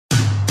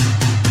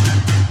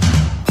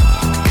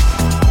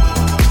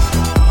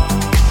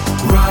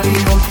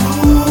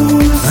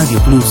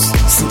פלוס,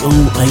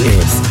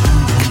 COIS.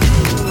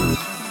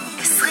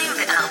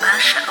 24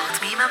 שעות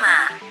ביממה.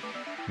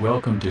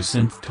 Welcome to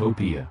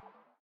Synthtopia.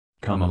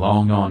 Come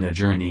along on a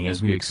journey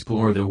as we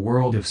explore the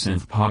world of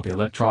synth pop,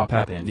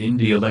 electropop, and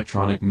indie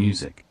electronic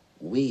music.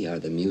 We are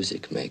the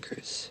music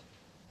makers,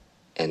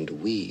 and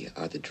we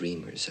are the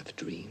dreamers of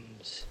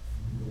dreams.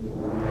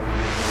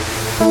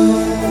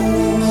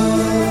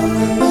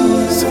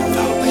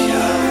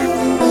 Synthtopia,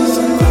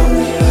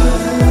 Synthtopia,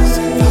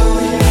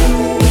 Synthtopia.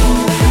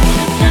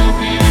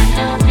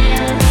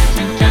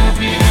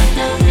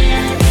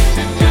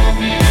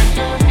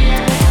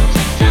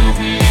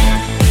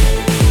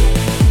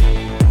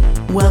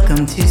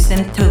 Welcome to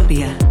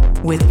Synthtopia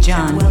with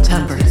John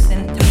Tupper.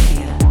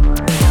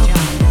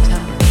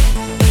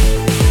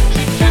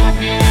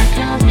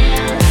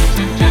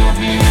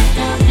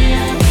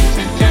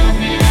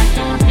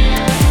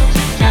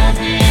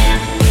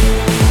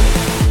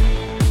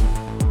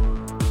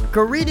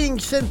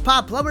 Greetings, synth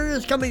pop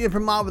lovers coming in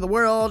from all over the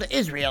world: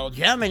 Israel,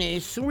 Germany,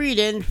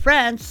 Sweden,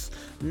 France,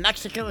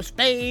 Mexico,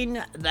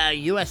 Spain, the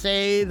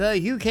USA,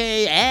 the UK,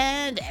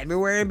 and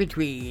everywhere in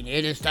between.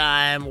 It is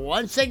time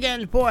once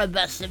again for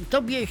the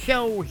Synthtopia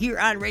show here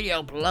on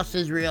Radio Plus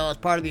Israel as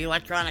part of the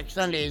Electronic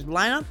Sundays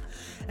lineup.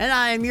 And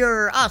I am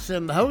your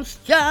awesome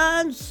host,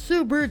 John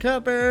Super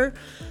Tupper,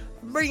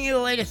 bringing you the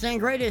latest and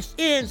greatest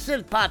in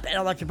synth pop and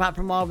electropop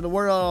from all over the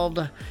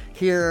world,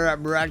 here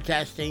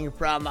broadcasting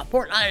from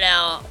Fort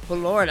Lauderdale,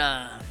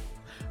 Florida.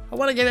 I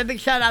want to give a big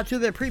shout out to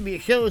the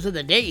previous shows of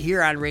the day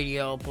here on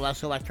Radio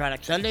Plus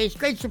Electronic Sundays.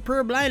 Great,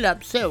 superb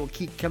lineup, so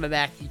keep coming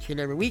back each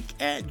and every week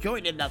and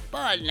join in the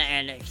fun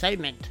and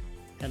excitement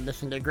and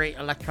listen to great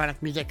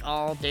electronic music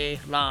all day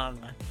long.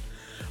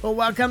 Well,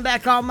 welcome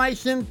back, all my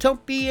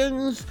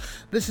Synthopians.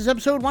 This is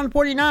episode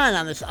 149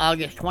 on this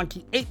August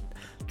 28th.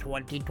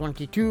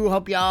 2022.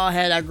 Hope y'all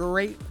had a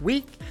great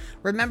week.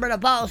 Remember to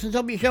follow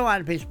Synthtopia Show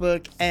on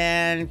Facebook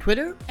and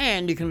Twitter,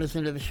 and you can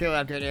listen to the show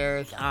after it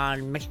airs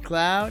on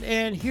Mixcloud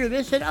and hear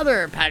this at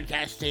other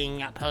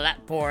podcasting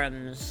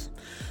platforms.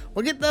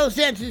 We'll get those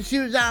dancing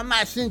shoes on, my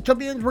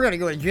Synthopians. We're going to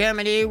go to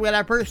Germany with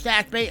our first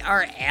act. They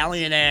are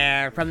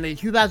Alienair from the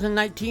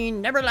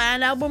 2019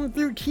 Neverland album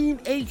through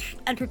Teenage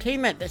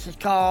Entertainment. This is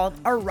called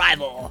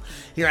Arrival.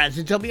 Here on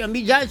Synthtopia and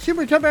BJ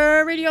Super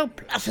Tupper Radio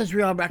Plus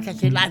Israel,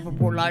 broadcasting live from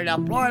Fort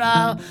Lauderdale,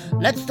 Florida.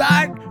 Let's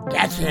start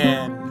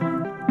dancing.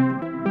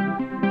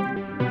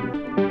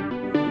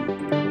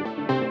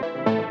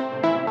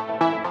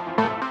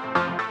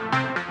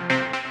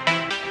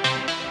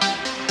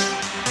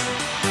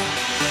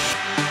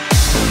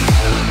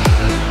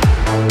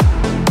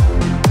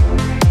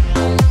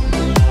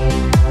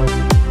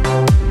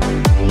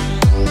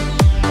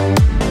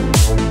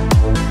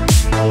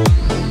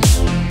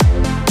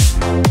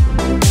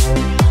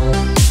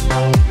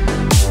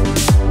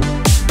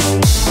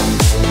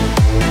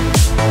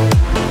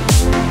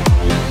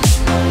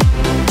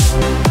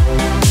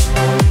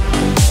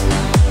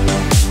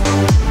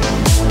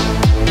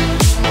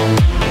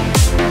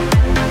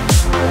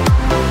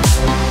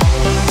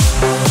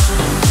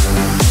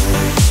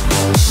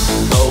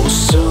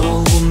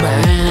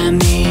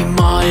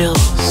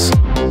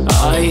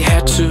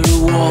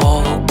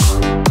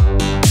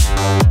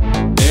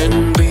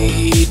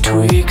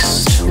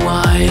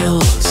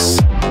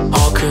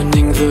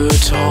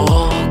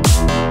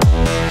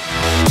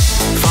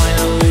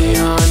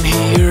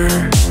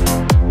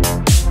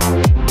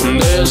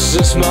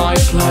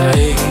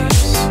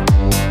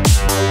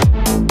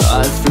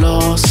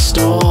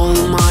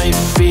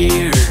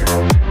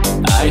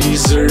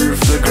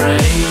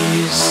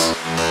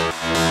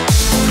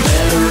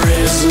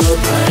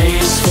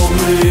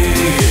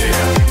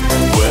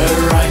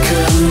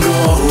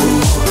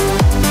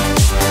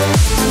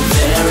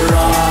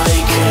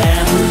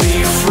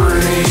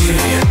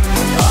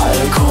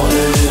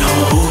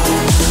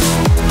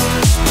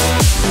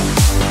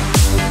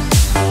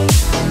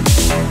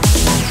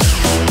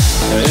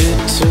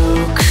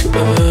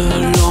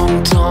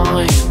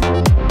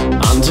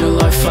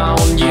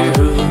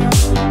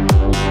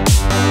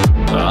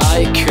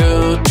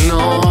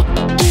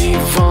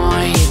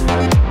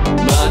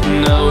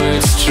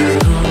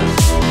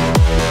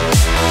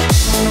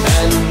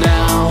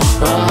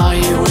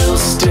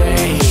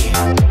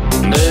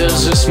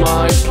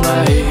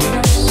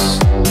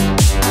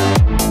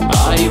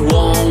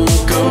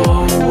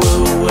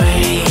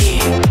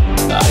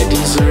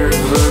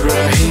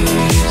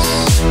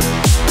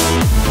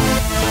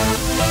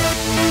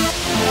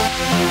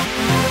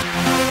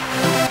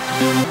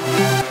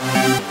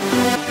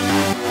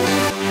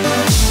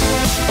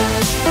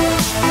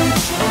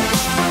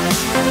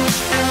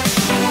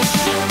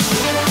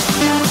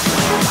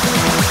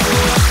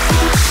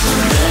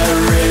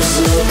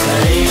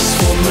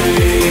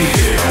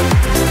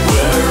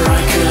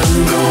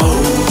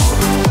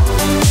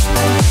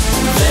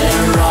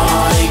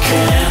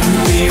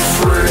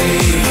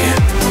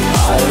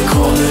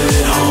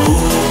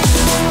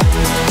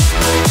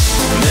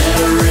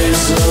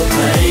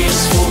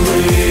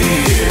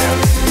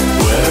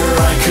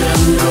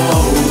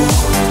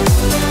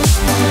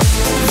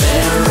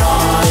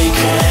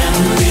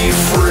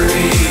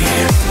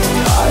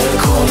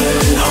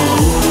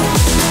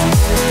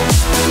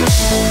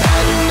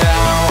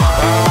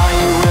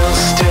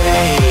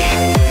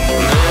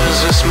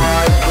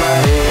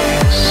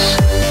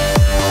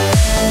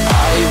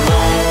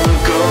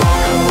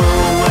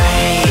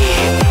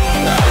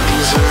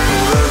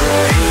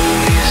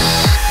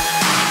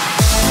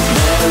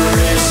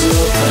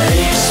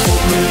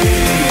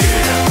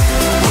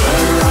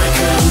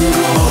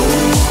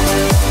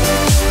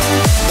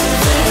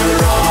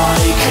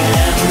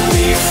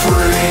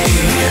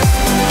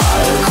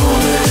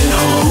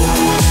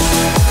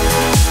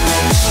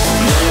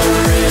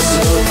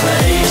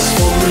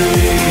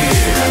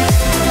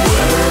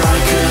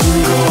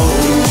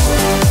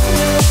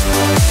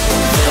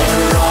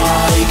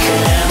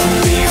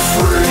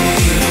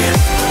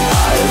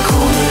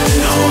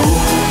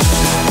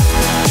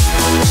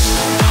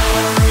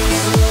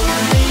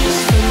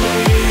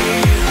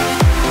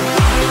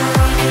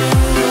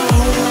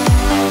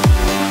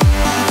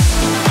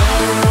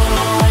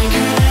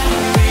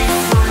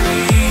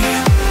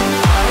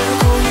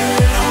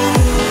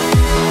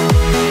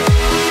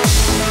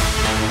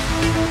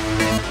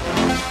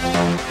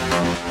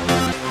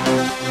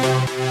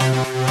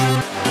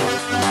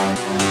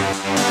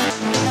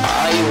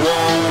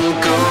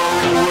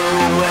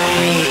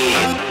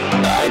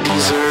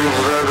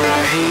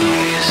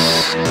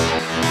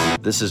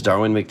 This is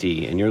Darwin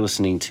McD, and you're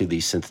listening to the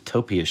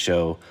Synthtopia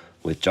Show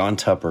with John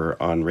Tupper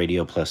on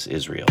Radio Plus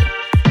Israel.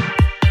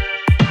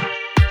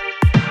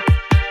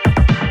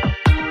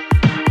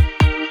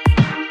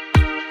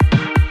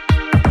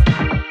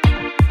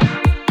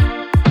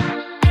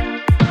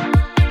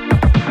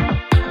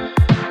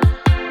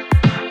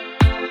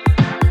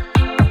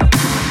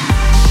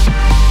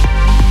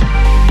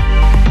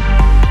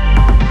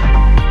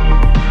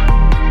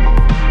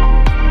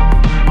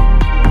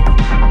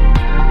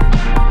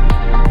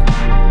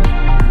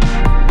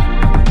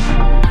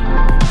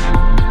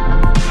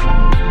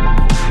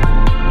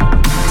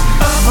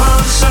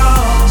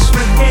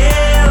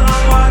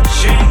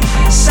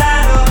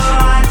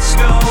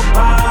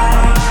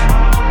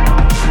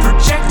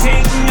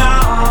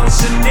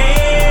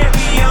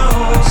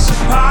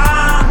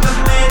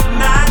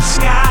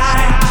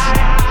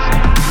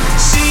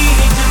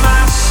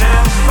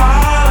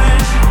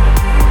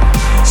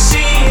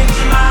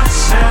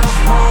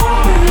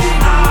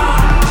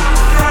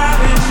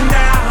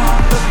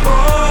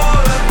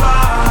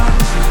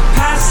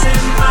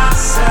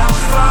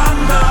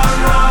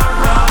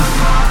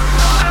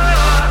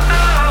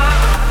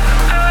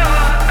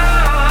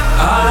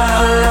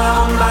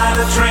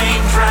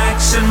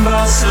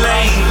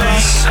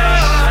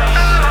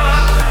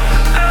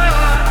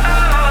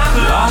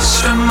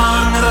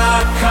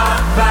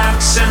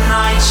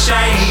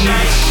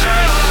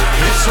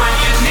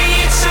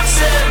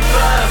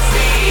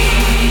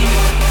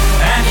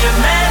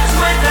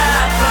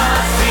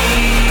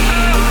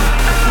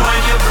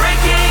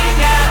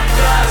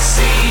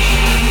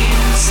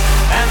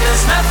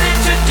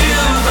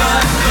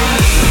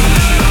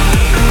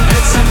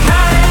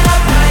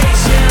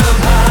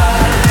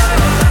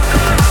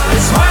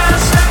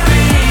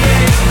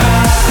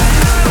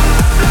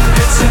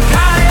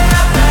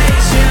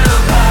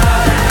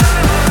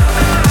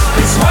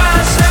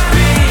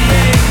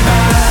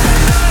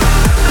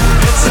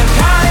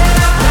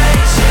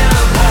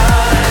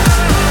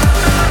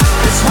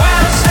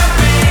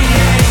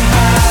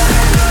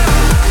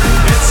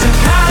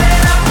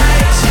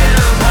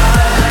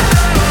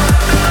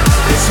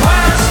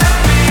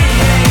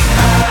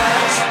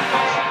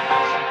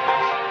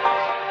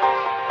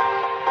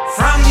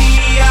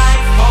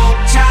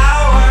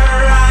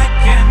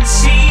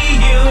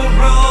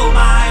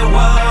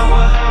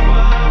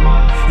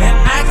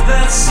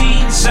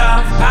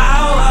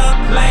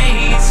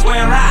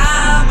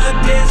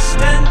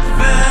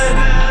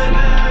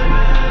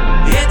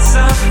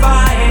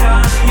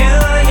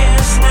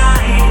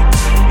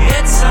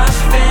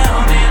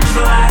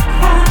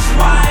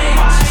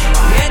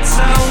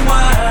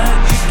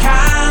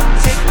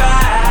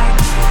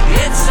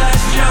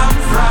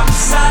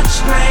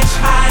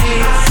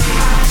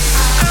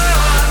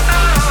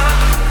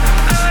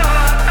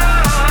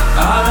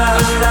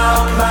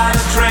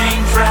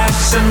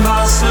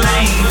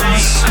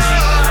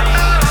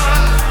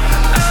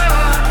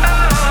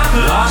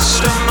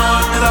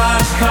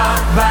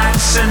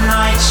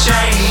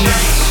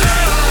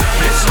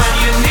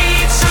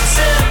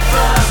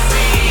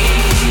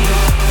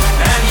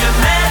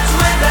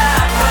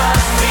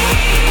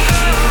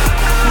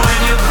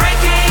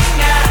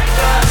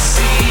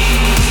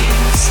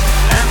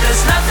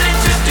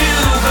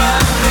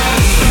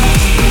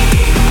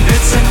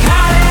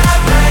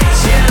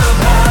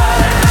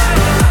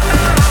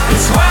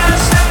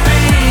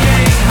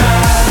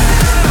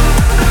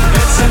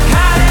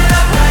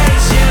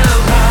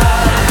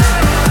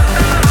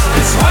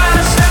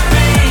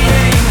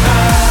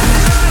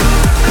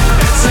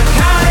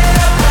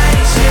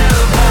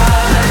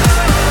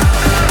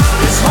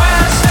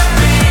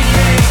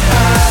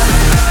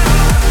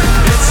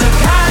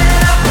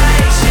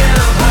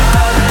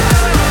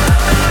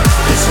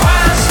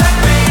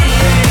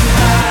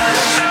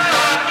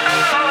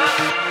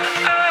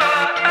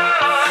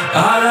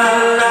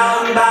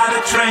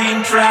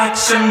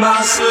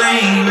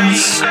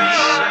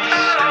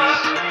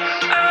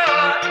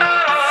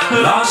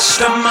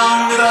 Lost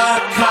among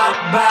the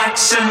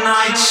cutbacks and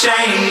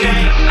nightshade.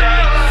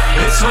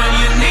 It's when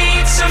you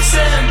need some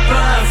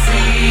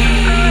sympathy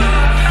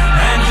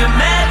and you're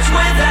met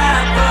with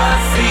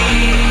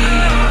apathy.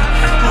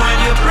 When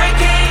you're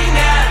breaking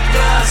at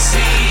the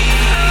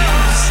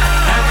seams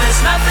and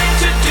there's nothing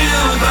to do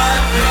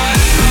but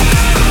bleed.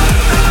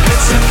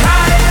 It's a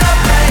kind of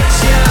place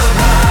you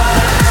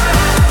love.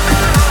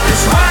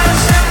 It's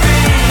worse than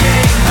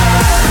being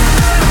hurt.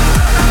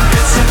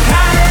 It's a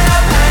kind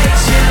of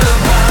place you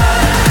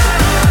love.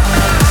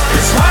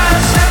 It's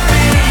worse than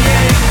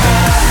being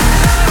hurt.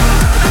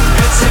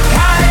 It's a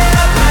kind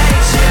of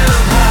place you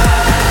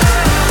love.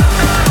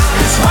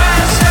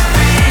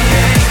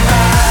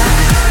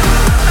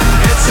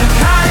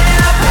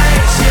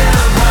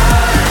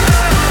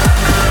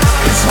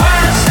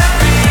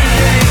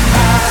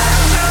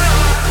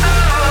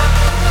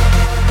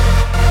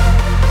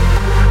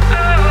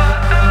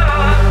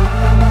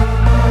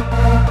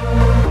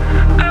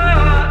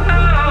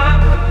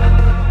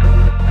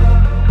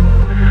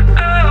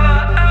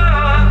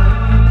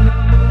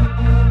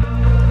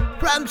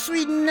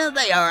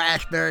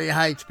 Ashbury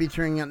Heights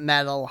featuring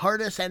Metal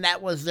Hardest, and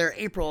that was their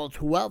April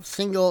 12th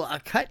single, A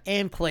Cut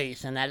in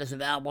Place, and that is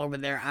available over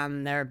there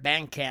on their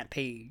Bandcamp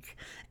page.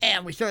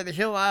 And we started the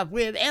show off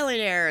with Alien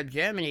Air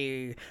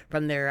Germany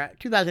from their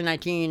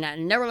 2019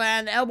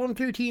 Neverland album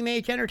through Team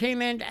H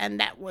Entertainment, and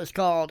that was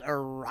called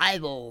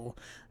Arrival.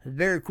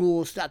 Very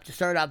cool stuff to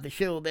start off the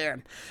show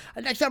there.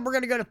 Next up, we're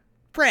going to go to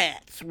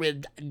France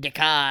with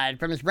Decade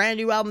from his brand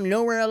new album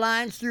Nowhere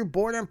Aligns through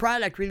Boredom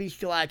Product, released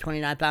July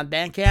 29th on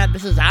Bandcamp.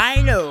 This is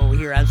I Know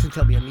here on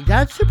Syntopia. Me,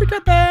 that's Super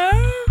Tupper.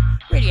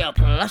 Radio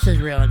Plus is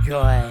real.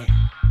 Enjoy.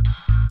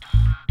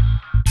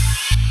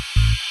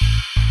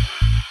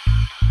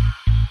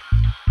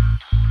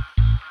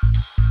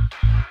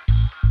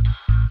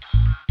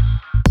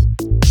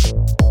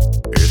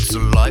 It's a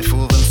life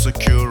of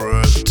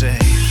insecurity.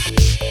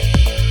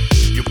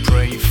 You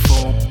pray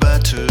for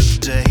better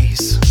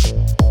days,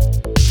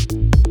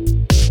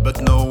 but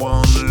no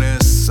one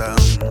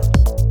listens.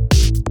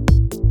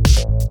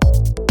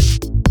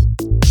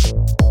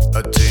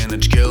 A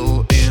teenage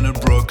girl in a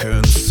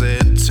broken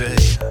city,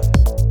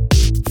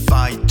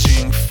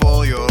 fighting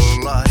for your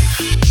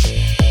life.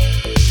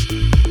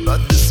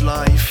 But this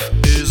life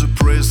is a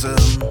prison.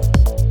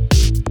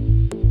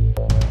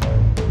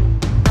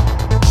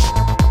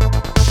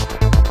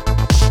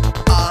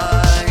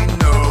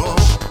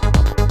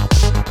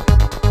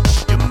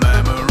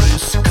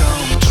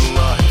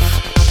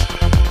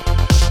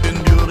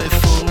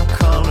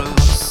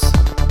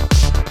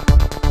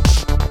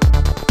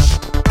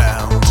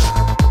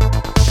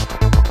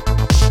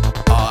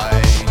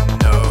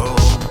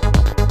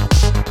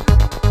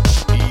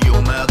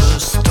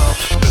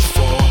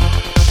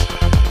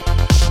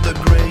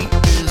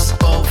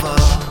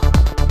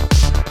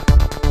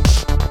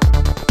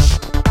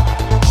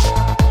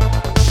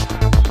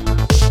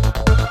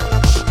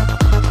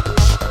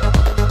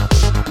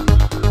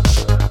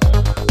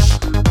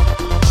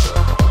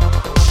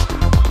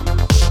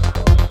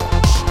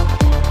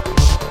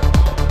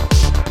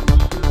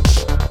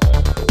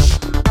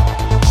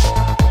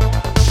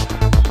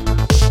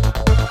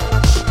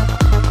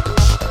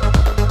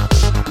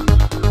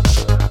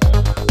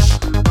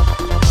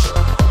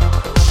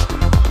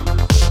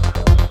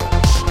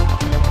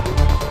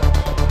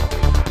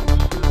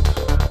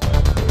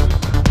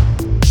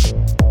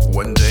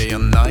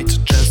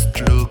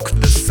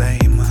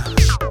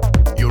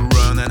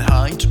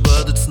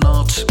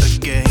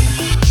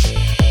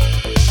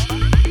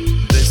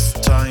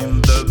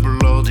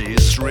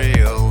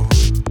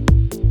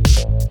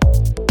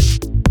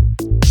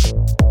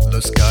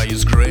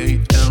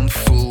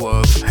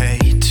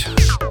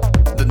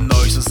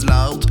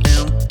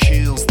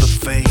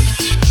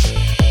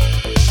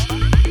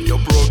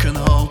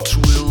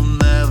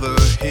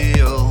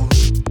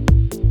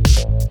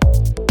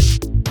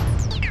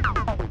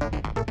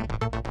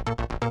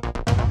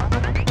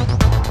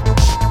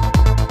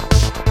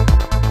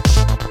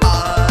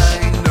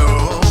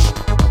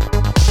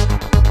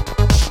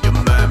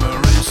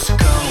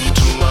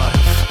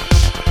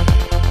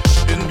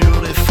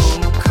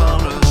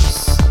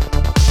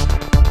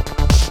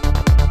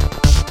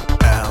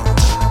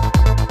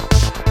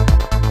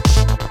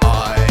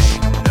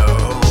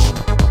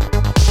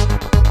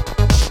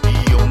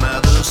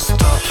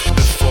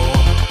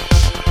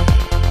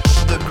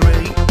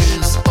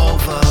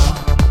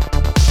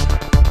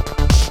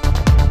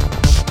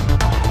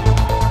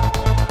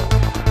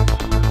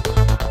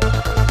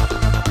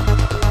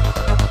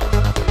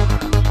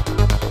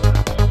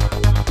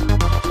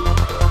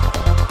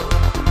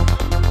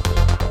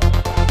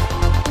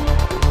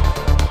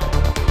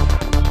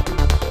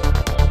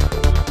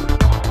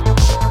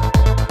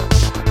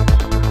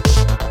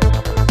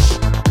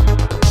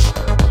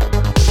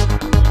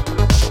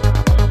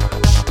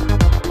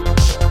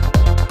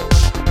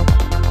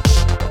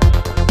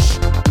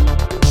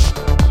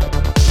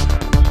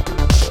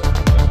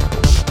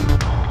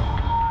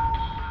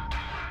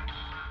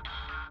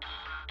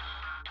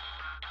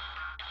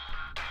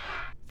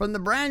 From the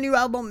brand new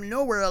album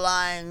Nowhere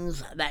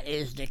Aligns, that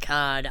is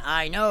Decade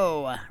I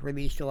Know,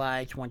 released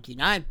July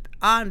 29th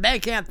on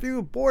Bandcamp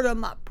through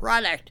Boredom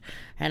Product.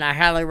 And I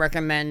highly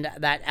recommend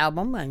that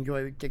album. I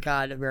enjoy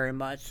Decade very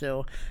much,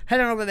 so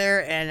head on over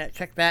there and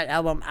check that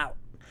album out.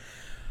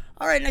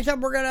 Alright, next up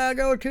we're going to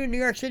go to New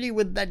York City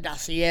with The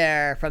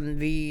Dossier from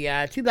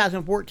the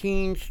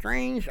 2014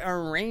 Strange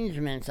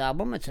Arrangements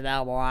album. It's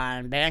available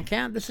on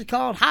Bandcamp. This is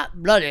called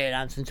Hot Blooded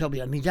on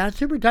Syntopia. Me, John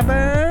Super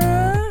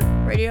Tupper.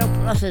 Radio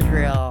Plus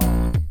Israel,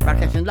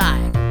 broadcasting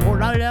live from Fort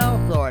Lauderdale,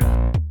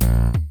 Florida.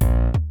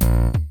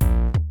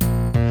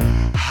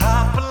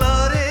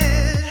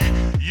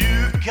 Hot-blooded,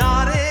 you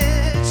got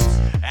it.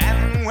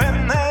 And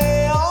when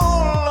they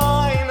all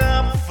line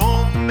up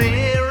for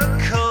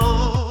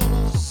miracles,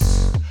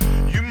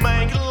 you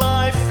make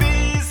life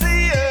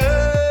easier.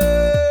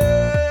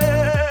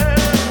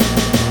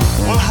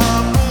 Well,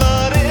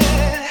 hot-blooded,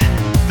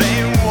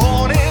 they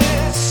want it.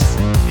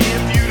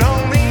 If you'd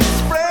only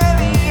spread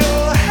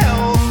your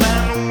health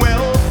and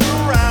wealth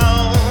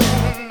around,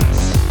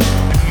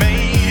 it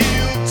may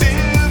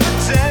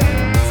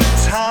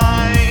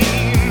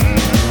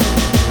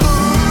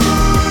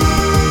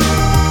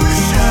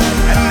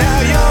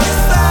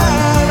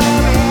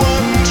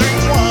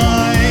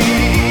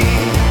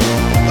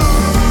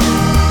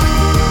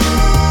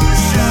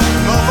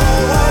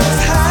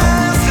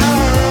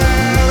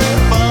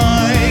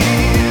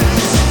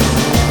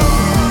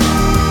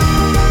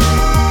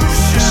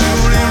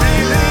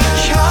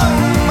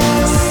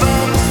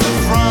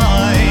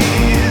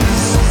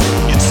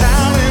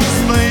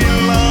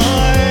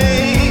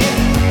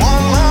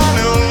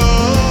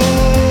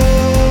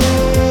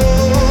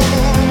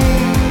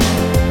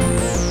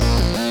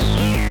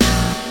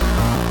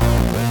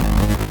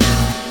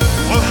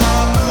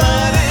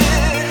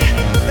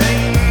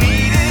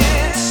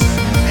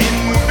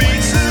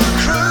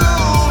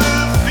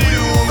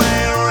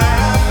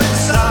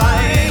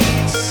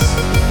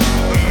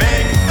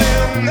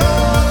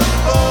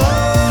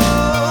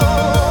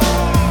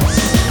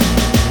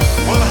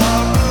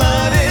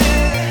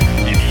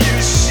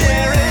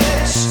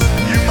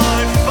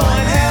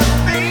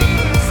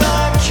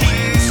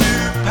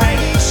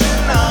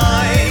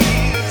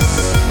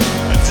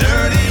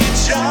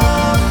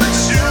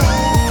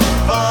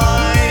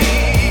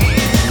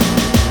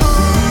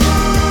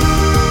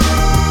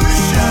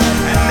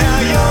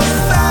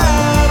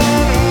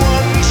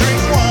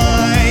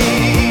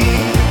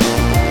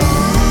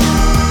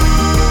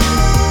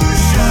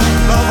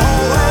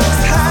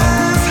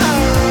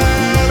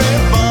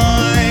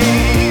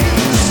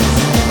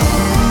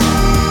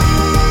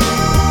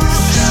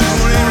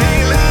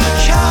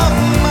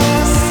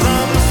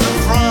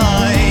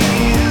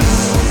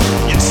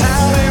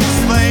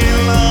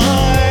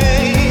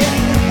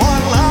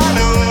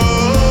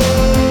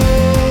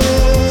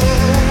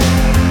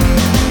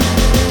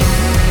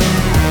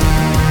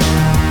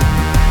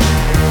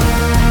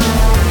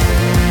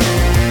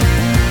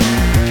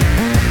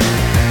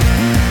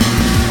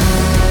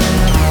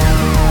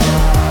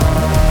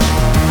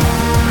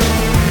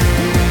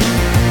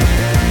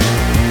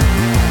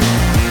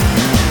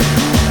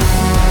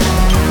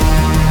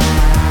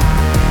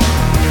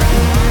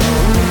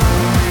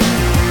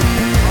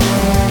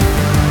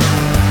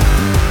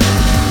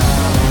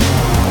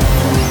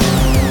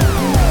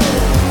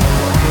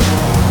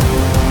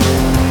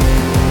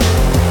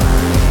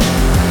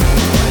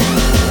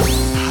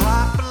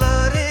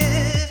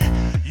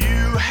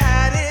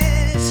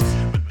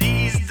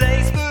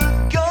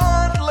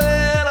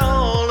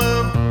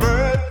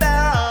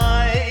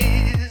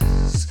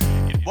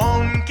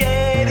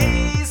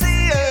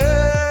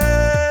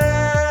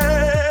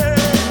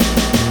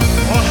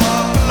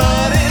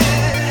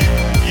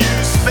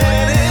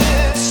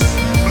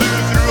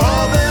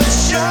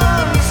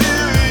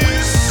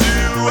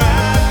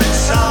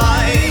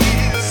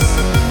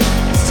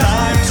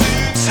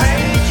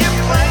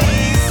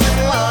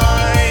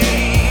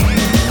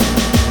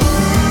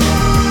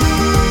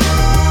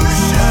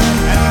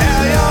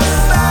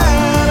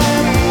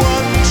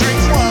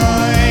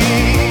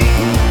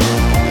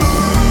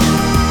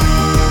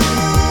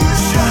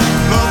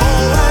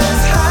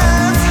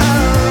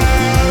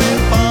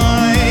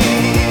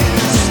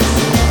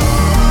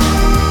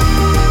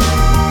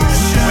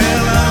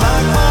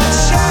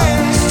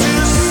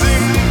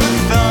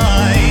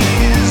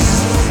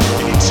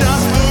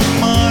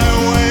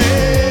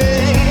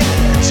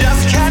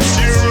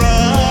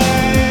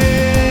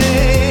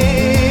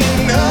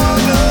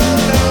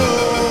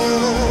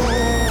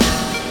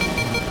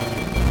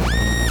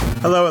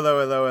Hello, hello,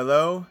 hello,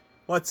 hello.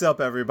 What's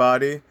up,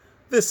 everybody?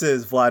 This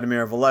is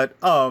Vladimir Valette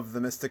of the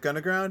Mystic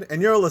Underground,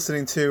 and you're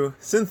listening to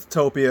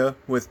Synthtopia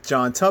with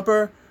John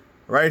Tupper,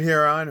 right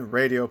here on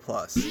Radio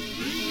Plus.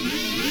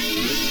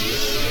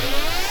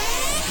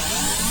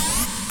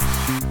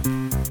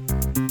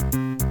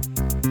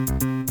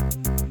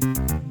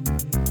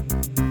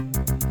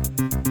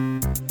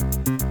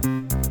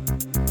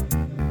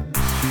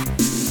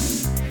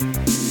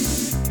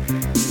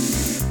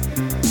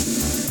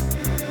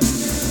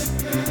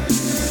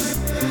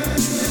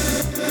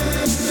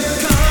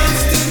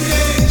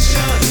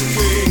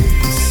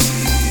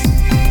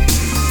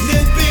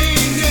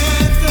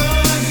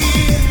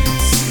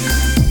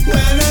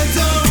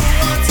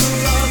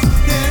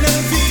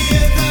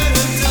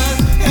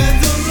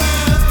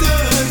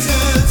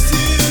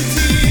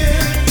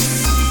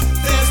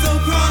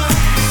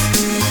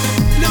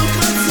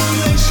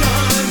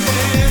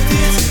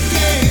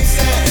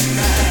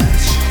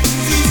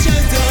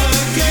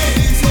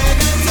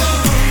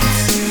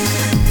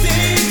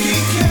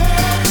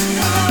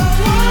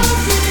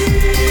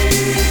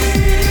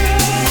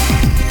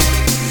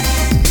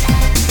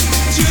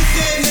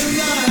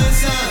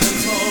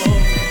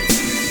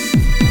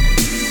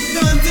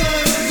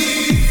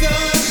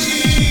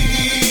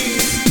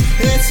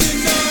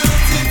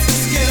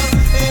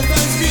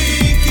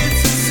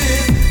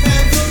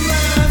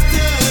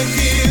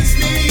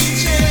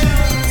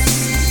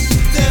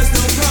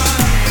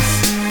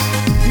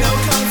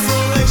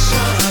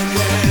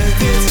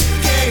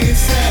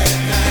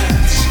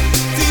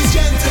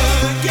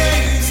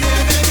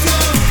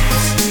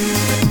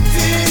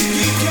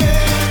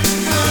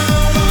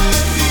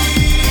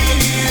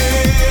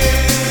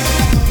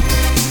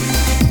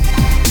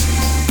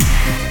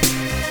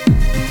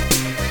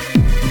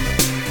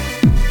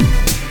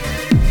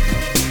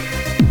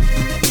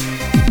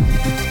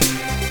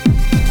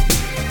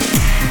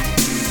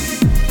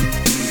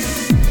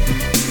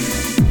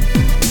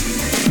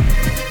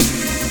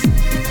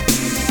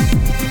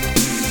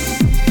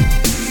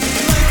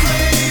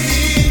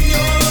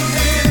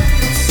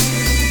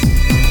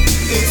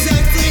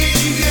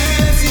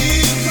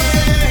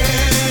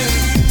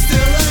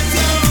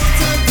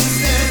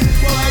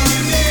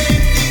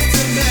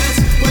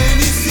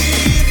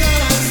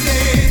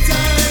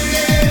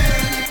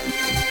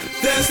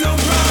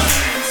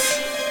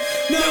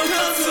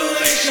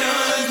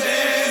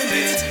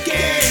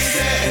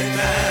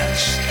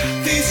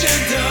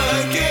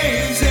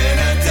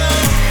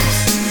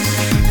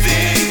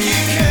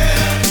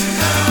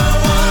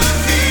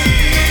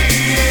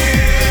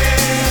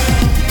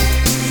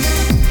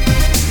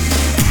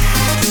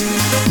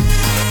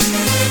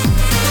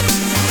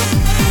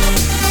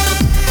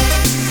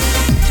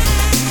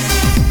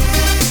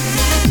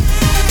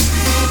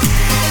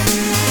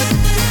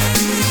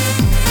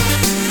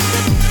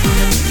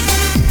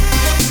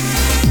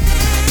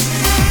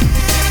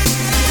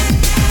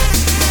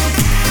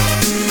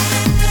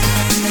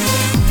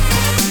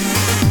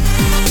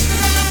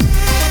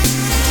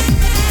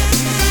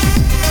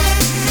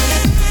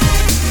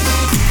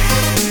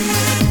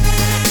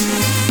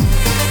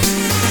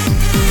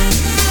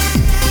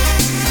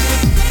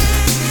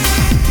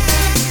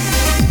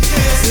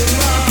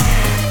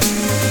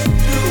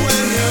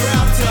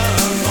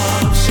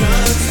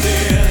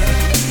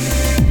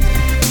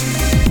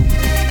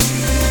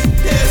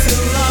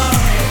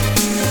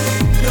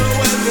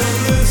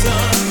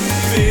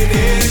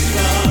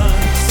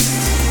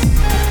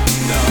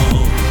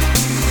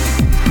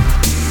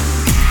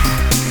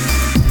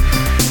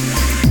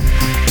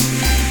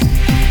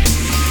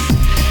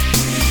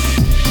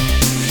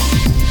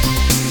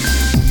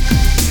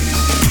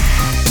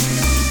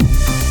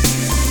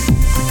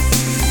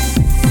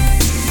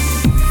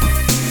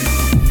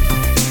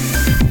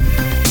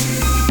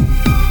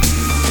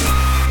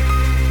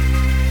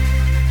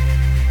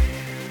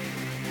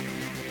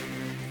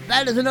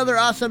 That is another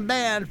awesome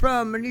band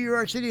from New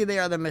York City. They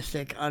are the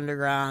Mystic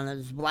Underground.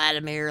 That's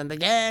Vladimir and the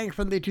gang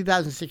from the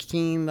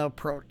 2016 The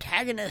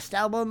Protagonist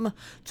album.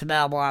 It's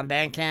available on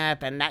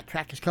Bandcamp, and that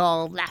track is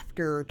called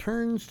Laughter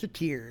Turns to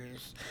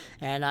Tears.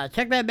 And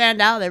check that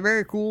band out. They're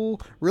very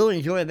cool. Really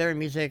enjoy their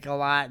music a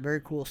lot.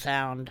 Very cool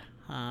sound.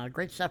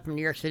 Great stuff from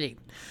New York City.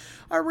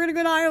 All right, we're going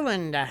to go to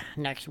Ireland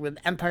next with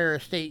Empire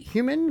State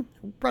Human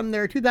from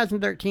their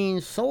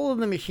 2013 Soul of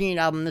the Machine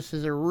album. This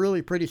is a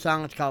really pretty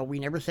song. It's called We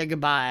Never Say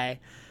Goodbye.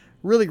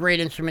 Really great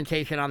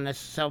instrumentation on this.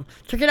 So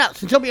check it out.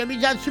 Synthtopia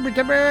meets on Super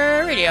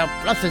Timber Radio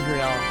Plus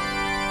Israel.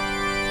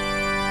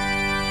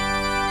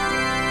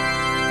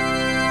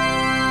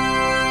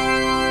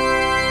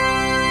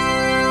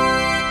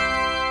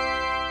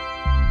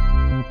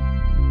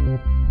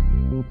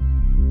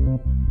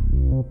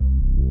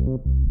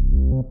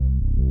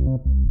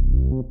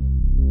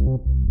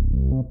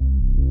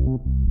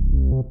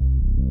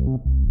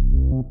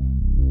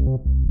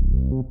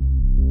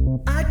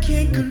 I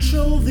can't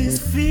control these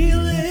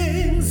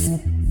feelings.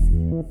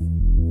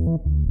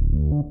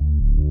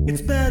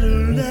 It's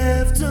better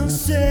left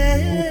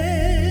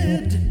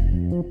unsaid.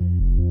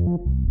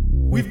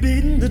 We've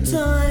beaten the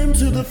time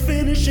to the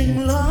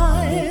finishing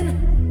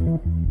line.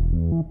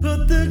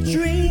 Put the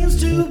dreams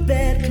to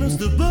bed, close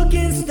the book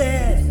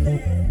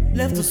instead.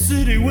 Left the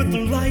city with the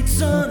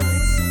lights on.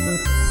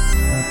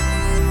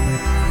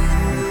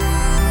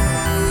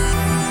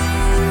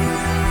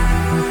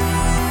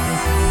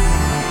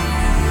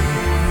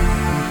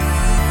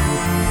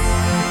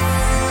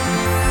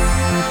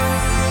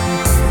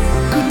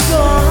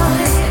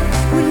 Goodbye,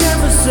 we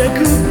never said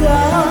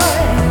goodbye.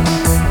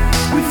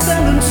 We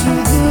fell into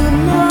the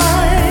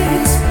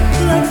night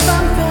like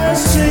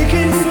vampires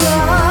taking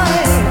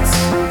flight.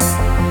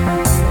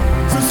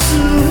 So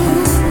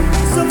soon,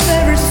 so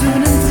very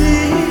soon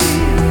indeed.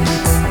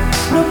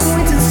 No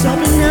point in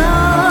stopping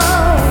now.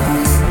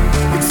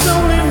 It's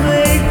only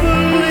make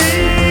believe.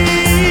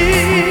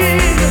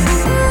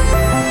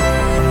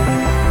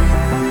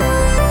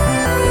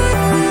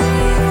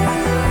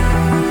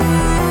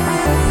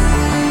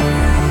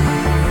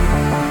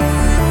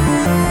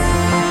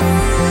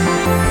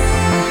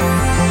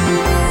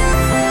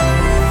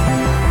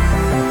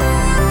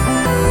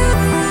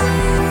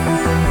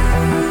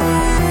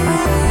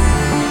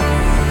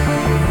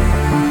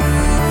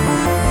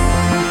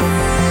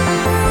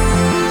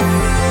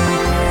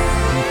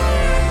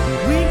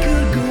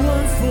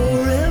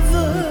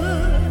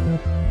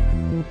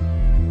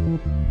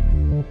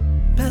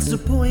 The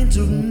point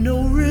of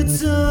no return.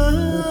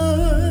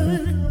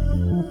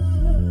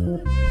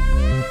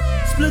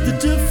 Split the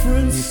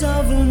difference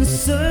of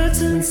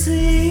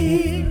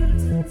uncertainty.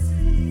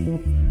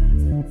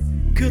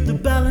 Cut the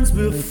balance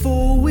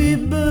before we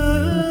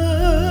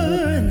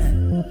burn.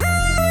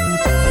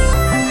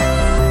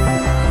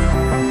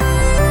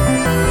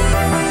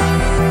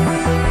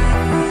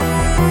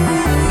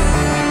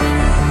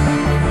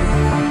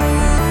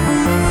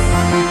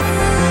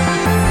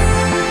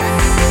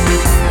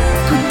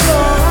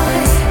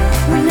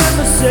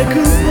 Said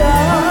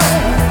goodbye.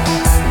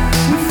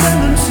 We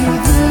fell into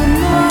the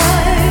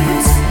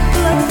night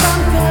like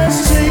vampires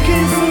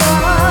taking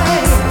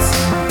flight.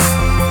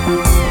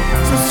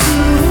 So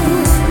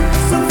soon,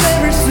 so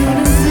very soon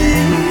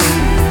indeed.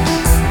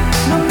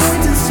 No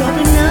point in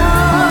stopping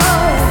now.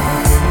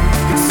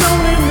 It's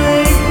only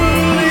make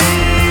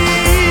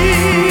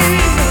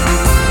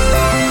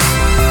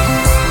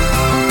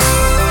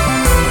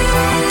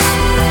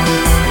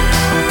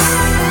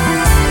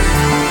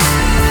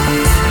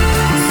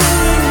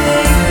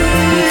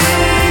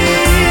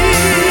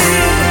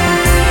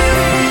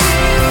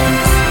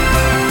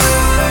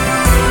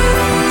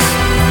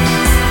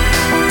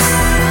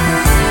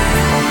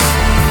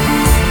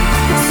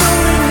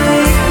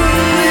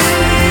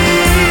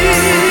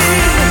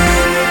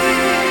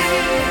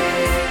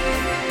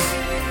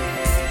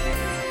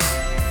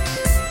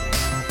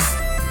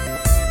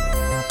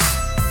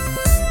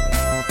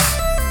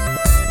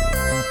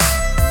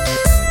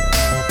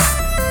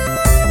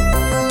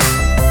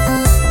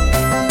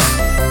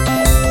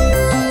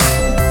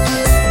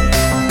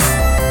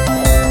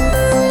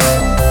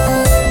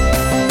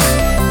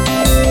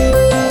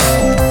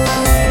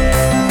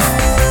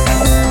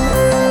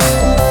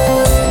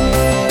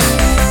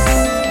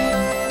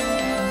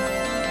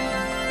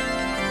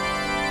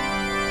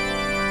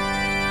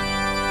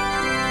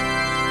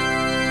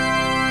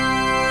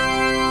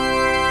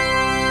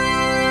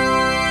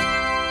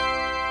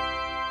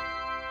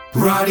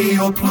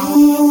Radio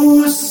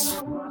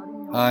Plus.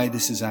 Hi,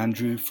 this is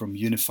Andrew from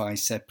Unify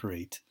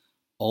Separate,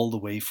 all the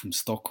way from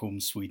Stockholm,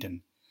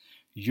 Sweden.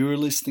 You're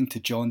listening to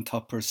John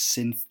Tupper's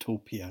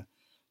Synthtopia,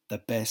 the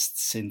best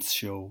synth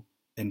show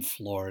in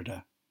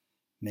Florida,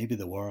 maybe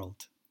the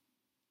world.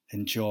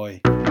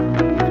 Enjoy.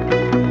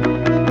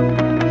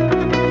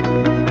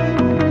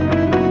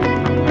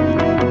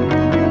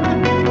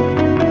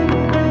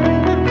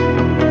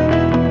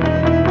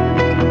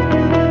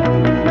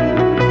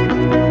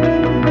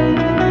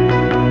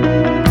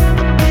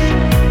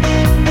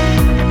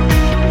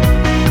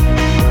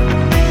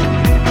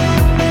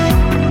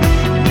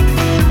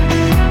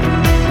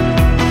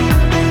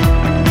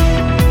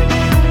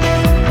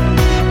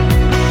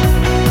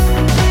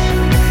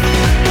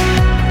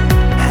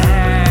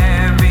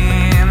 I've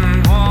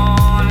been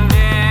born.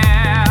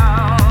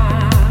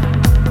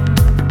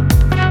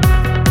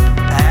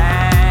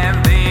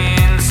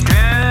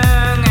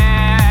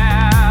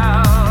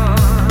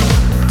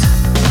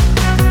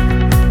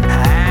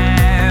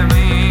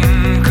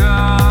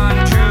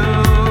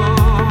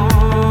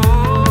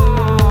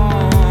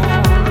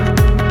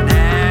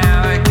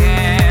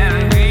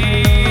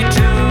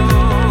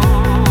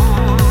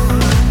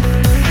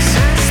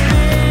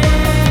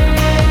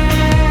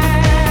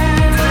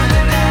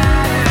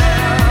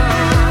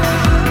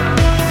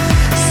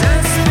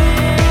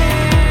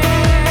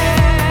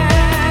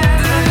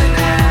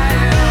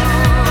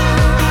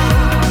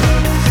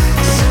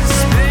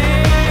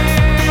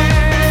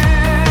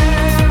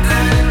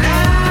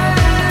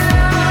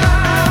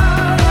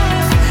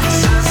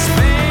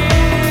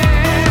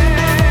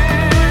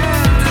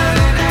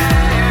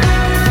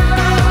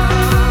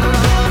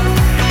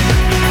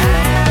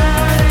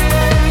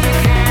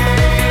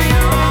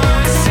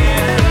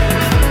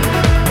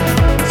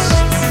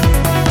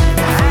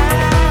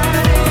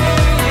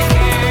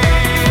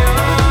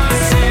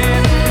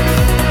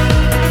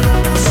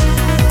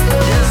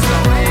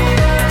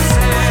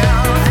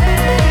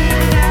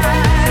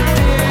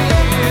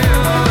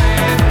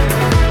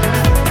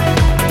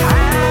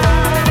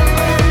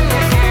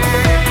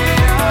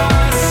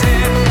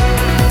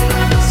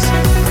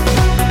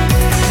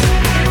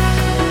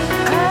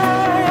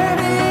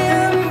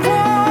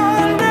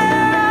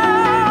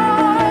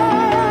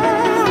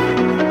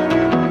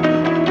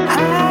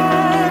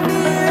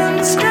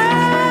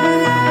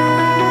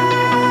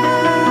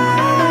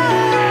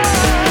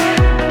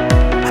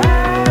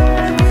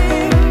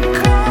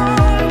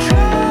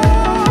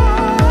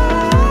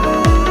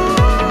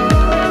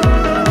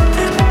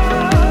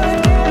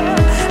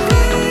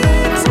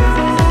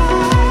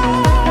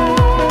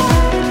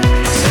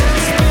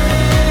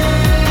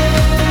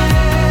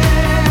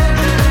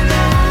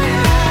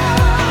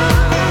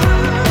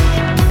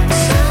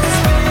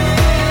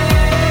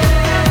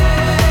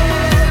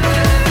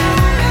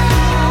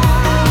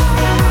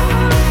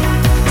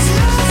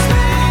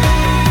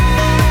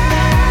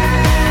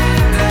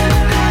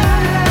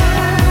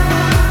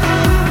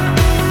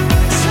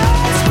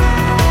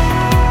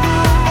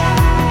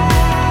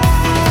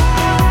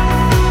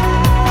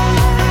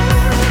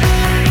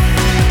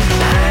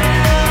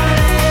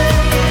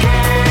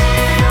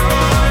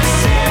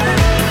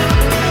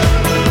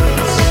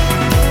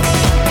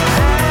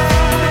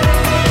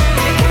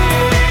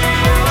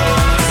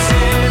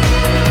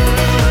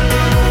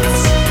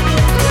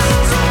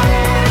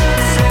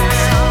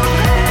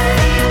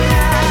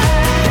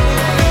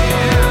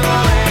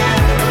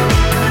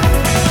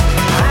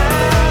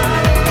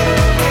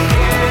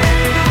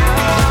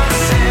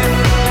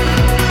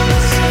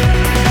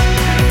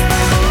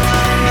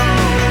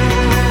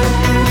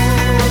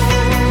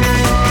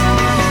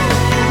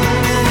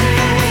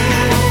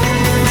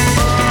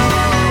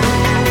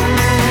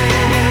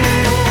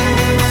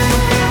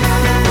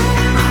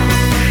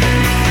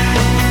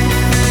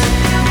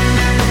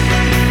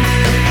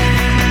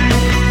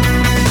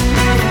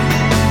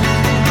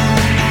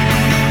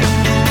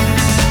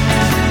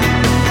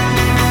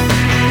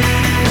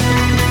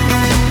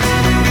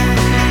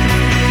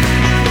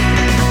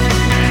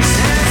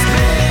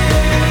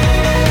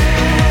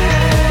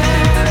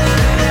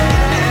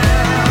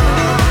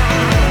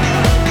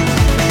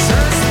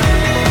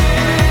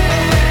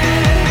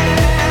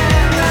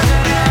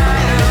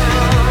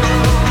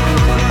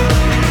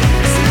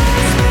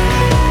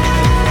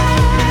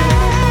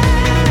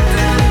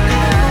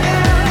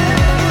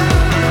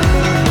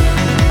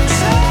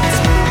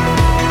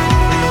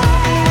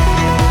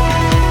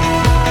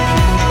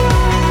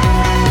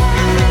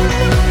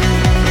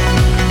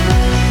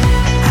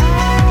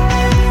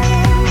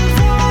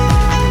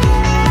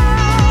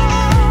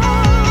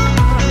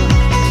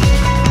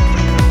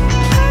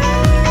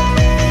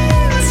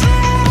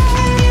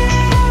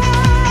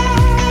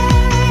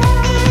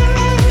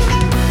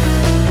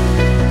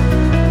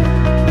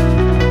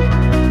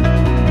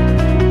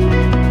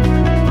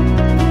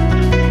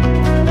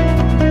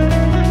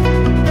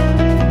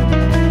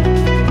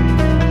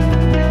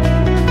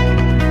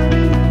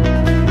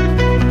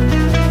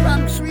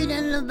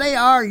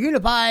 are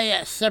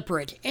Unify,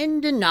 Separate, In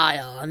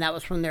Denial, and that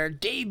was from their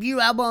debut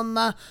album,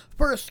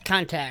 First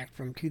Contact,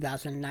 from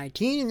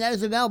 2019, and that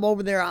is available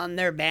over there on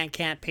their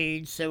Bandcamp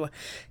page, so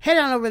head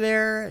on over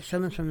there, show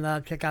them some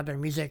love, check out their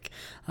music.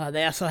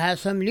 They also have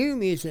some new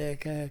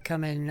music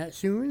coming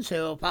soon,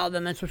 so follow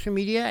them on social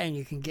media, and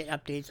you can get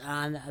updates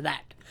on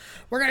that.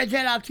 We're going to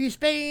jet off to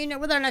Spain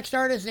with our next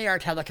artist. They are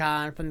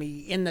Telecon from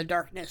the In the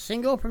Darkness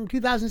single from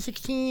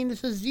 2016.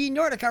 This is the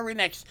Nordica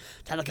remix,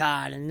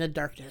 Telecon In the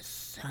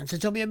Darkness. On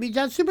Synthopia Beats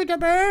on Super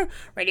Duper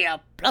Radio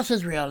Plus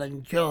Israel.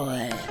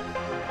 Enjoy.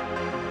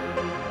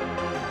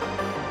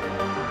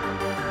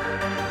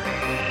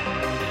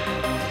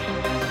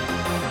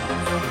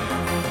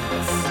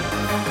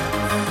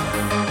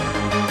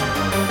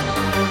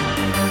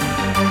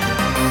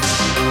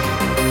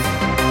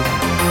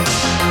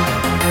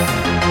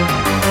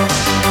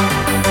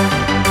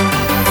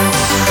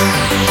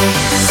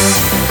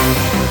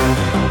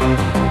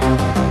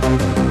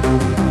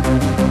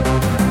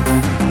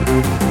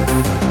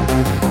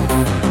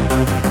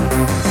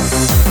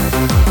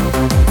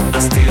 I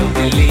still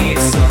believe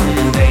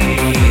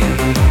someday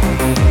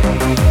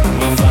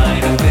we'll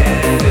find a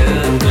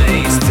better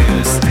place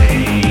to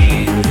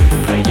stay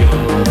by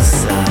your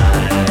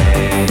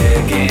side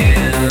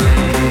again.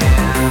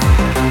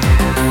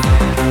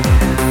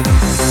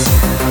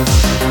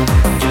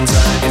 Your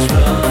time is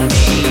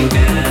running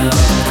out.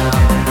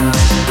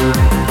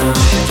 Don't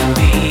let the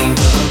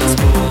demons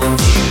pull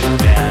you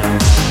down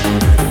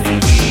and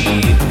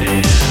leave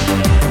them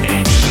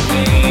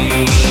anyway.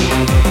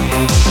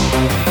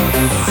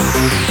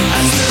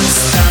 As the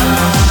stars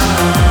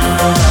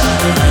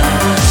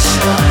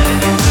shine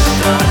in the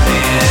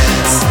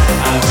darkness,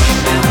 I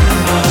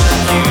remember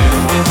you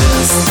with the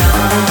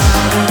stars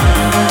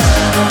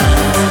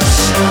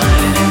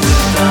shine in the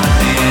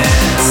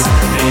darkness.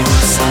 They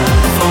will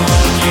shine for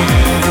you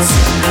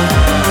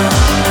tonight.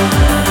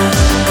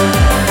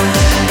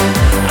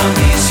 I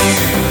miss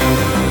you.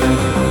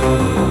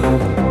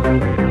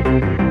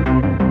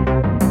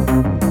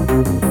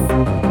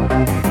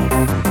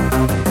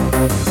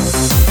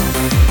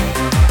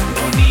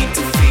 No need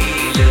to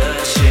feel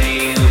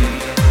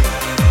ashamed.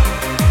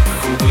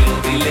 Who will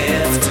be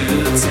left to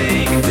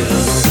take the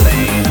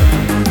blame?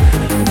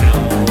 No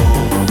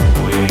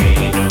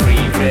way, no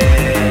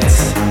regrets.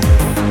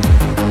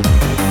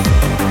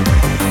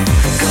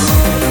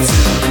 Come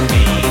to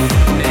me,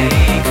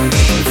 make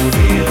me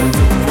feel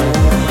the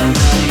woman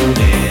I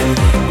met.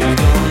 We're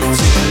going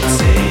to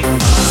take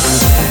my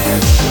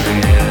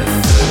breath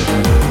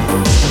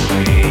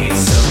away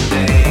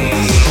someday.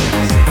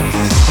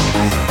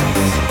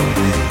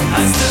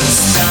 As the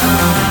stars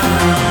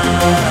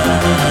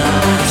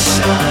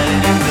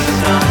shine in the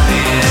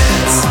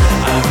darkness,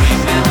 I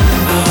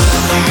remember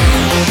you.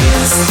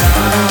 The stars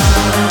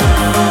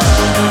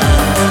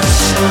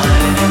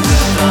shine in the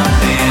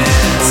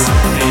darkness,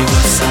 they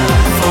will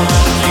shine for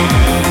you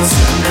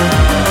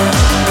tonight.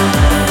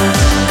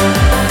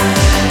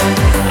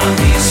 I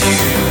miss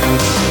you.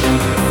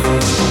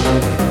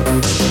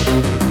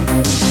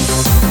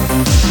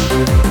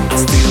 I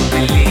still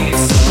believe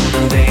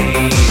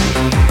someday.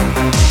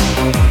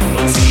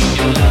 What's in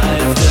your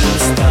life, the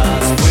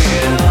stars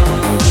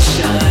will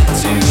shine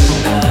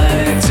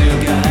tonight to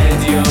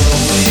guide your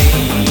way.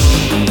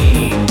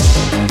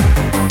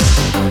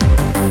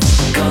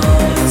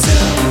 Come to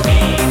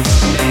me,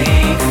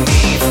 make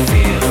me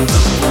feel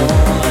the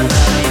woman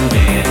I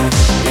met.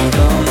 We're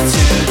going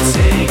to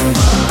take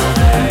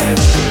my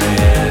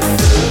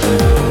breath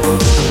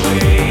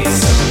away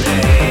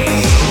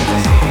someday.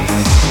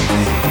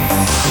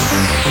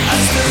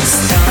 As the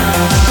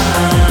stars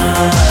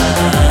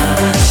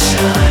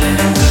shine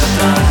in the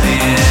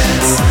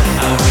darkness,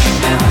 I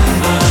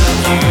remember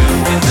you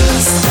with the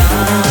stars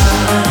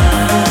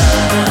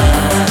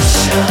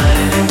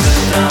shine in the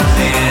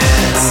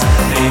darkness.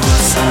 They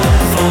will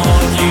shine for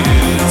you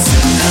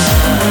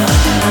tonight.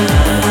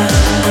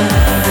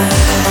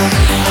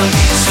 I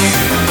miss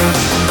you.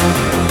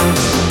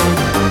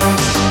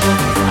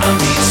 I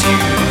miss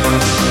you.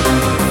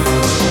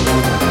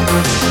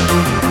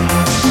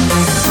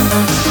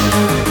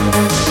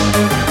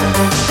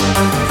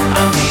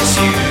 I miss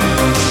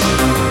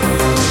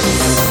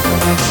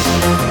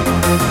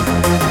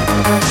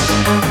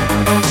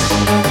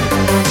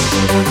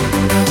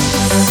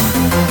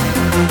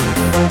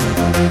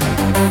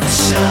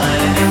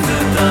shine in the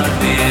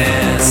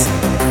darkness,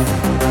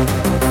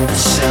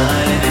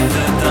 shine in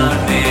the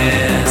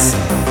darkness,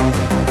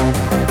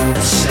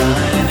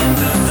 shine in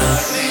the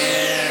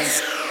darkness.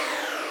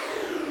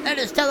 That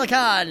is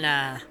Telecon.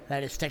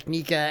 That is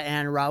Technica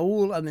and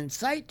Raul of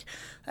Insight.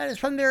 That is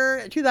from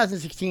their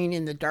 2016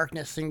 In the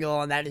Darkness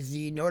single, and that is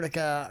the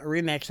Nordica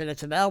remix, and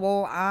it's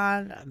available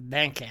on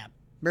Bandcamp.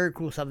 Very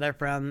cool stuff there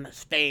from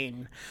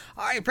Spain.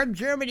 All right, from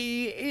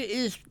Germany, it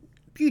is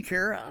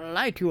Future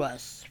Lie to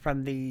Us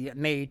from the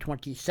May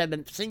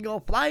 27th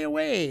single Fly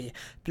Away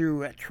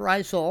through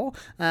Trisoul.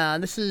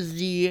 This is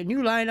the new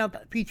lineup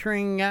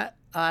featuring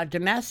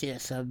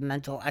Damasius of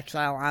Mental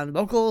Exile on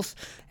vocals,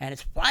 and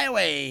it's Fly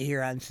Away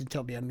here on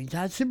Synthopia.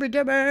 Meantime, Super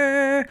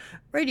Duper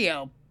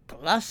Radio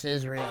plus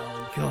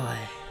Israel. Enjoy.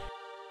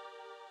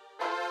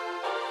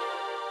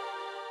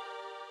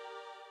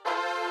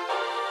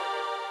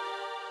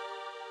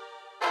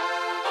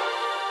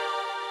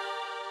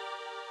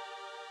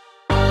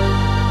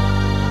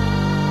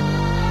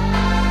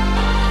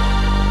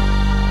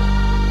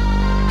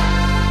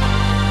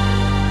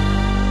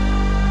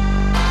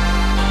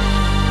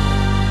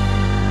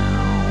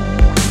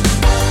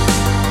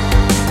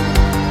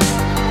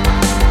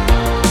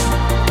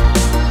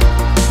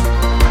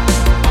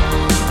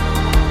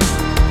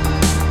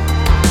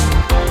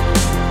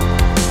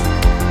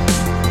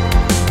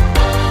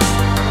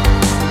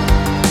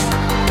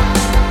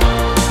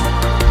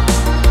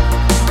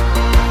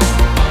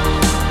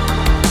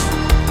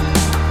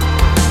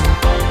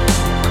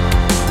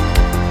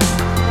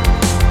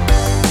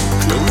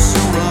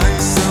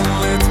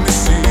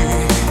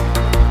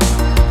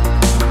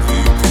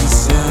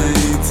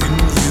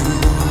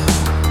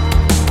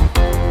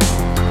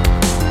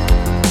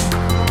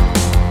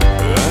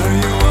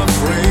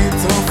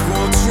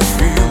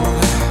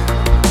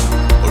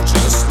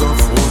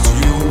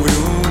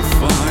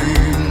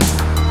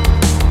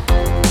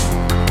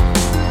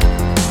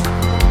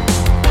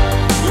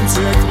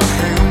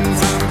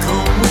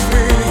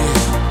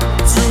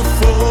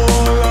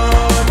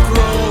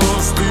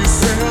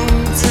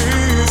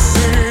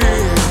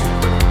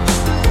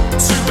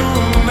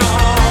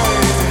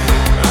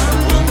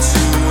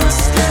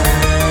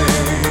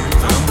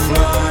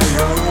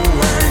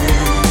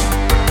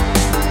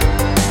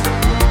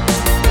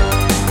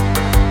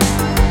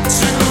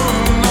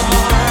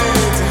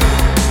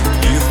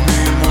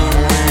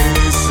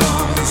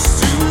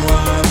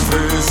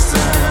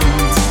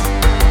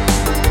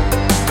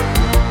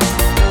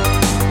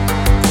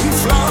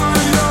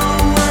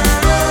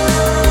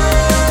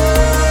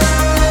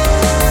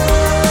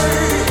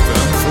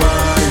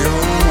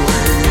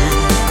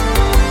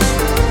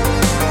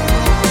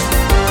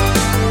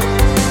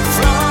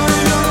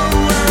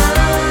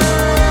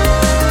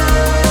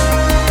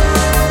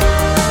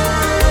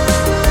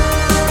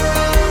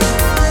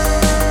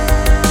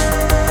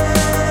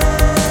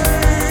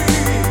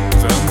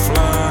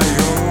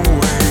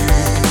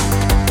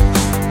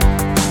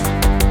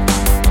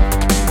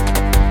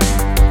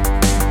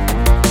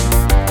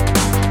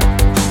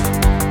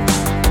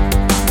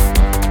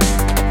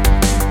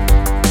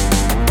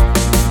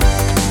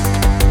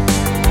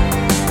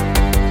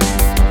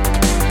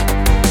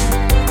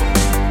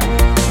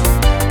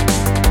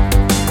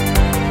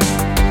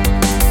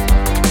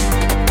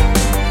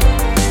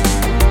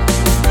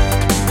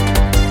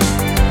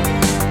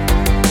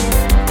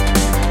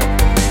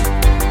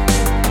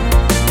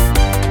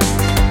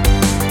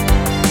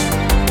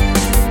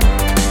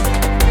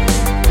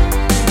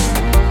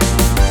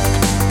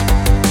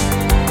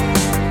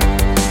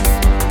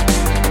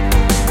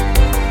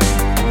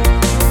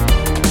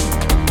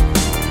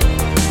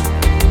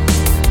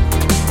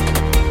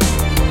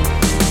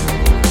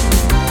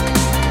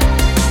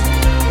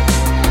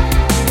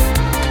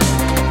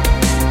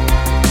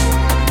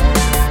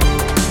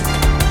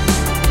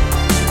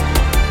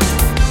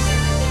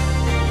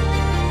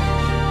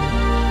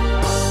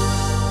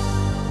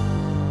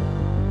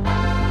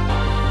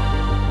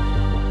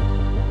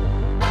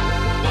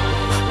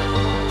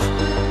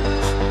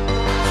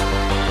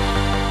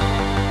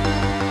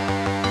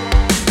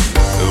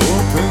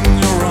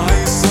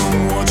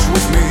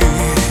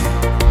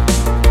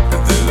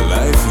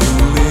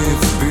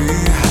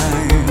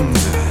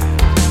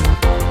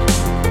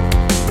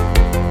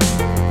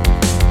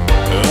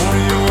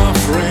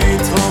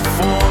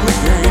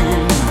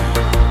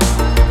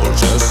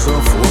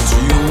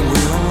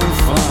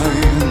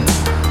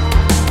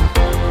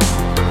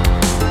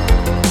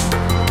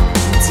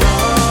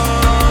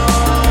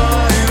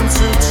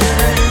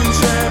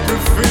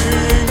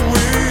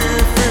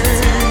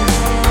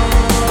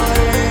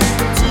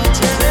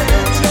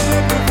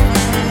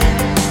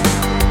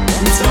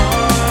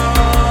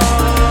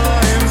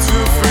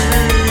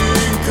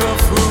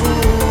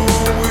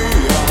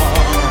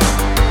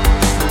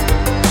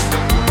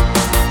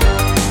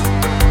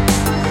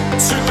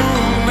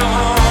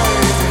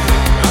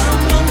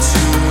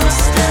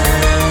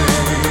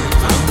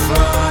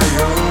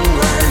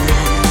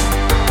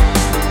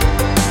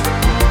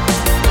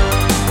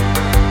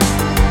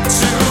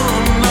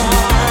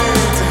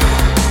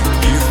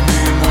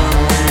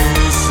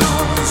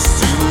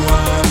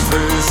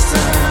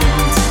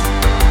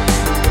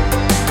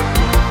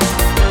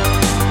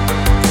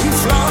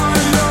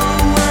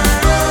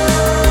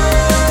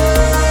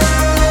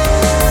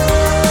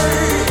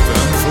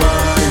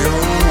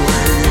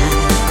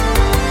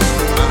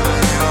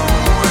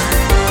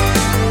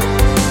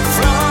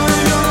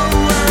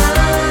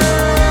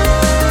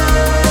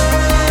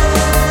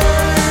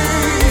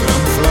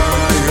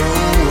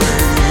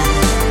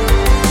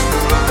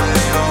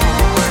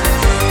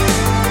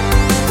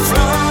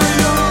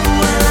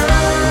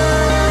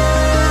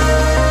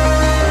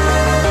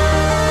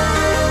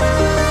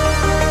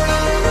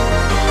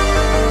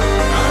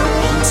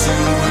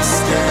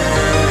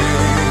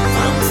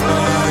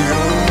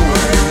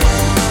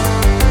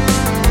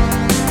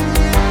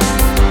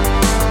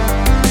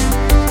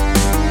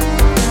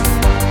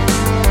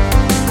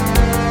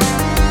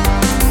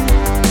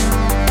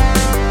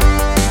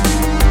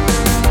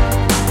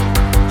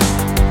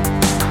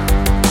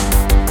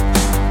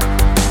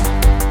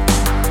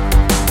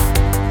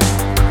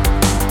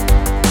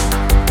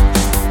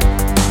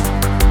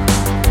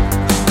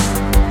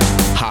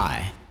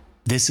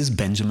 This is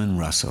Benjamin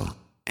Russell,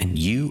 and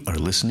you are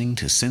listening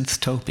to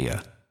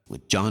Synthtopia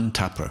with John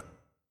Tupper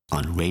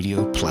on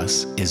Radio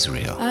Plus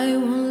Israel. I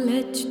won't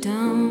let you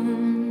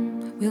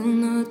down, will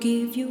not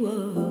give you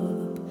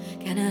up.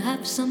 Can I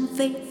have some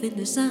faith in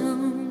the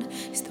sound?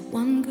 It's the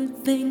one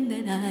good thing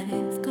that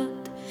I've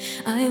got.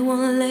 I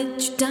won't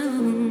let you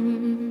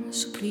down,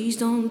 so please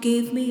don't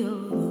give me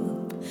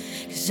up.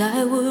 'Cause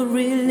I would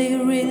really,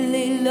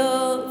 really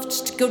love to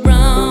stick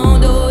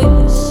around, oh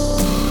yes.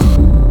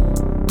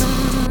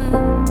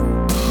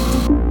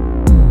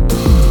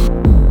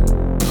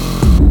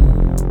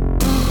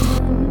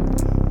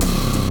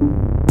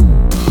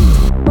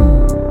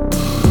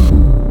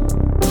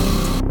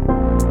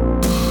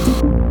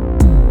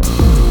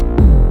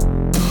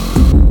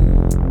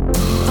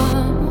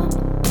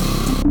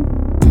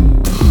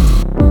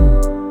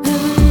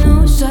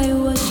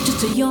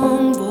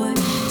 Young boy,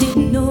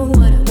 didn't know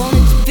what I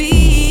wanted to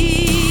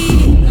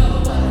be.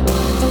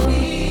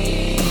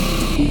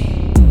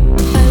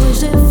 I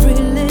was every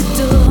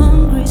little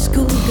hungry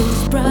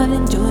schoolgirl's pride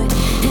and joy,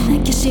 and I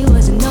guess it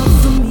was enough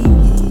for me.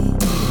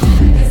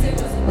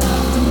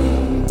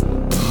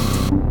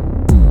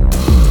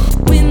 To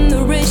win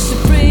the race, a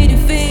pretty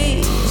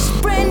face,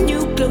 brand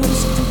new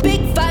clothes, a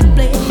big fat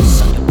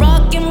place on your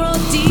rock and roll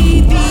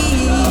TV.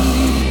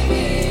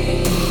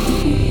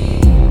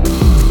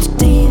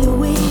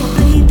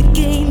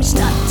 It's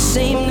not the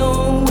same, no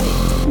way.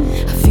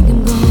 I think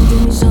I'm gonna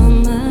give me some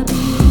of my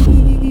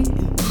beat.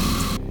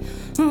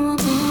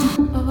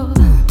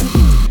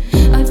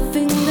 I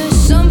think there's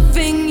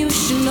something you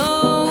should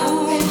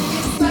know.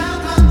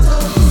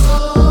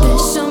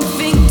 There's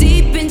something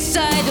deep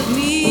inside of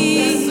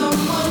me.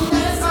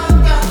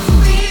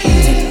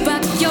 Take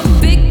back your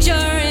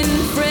picture in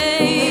the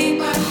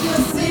frame. I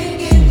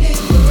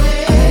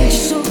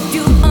just hope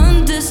you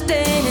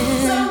understand.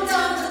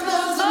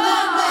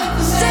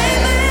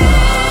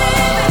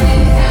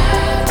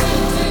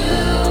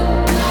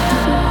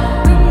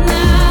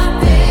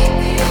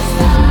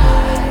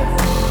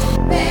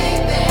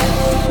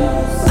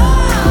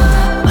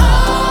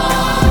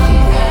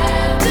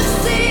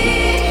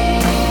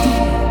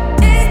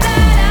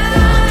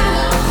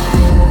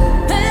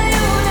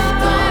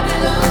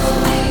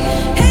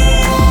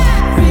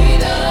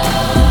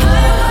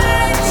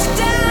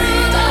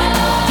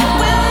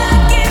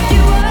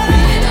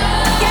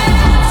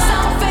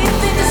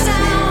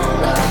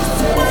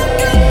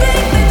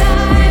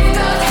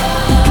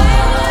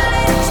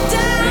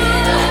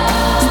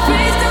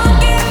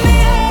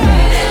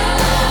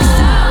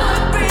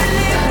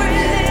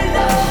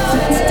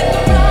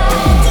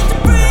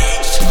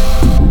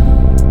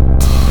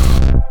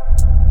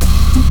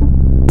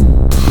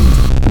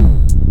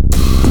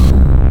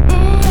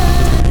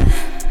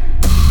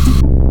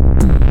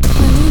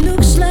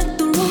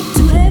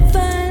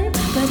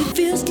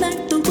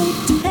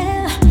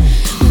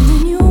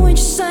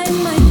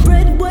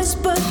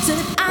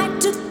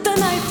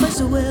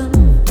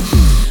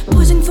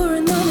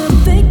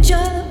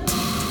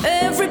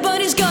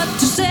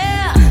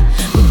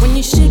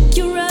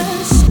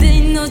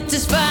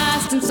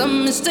 Some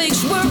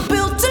mistakes were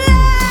built to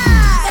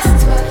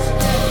last.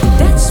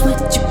 That's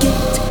what you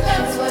get.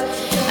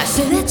 I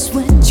say that's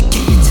what you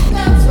get.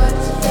 That's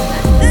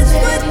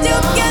what you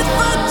get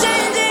for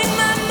changing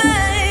my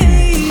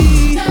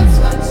mind.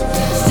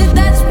 Say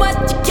that's what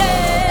you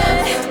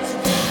get.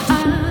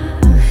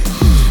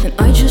 And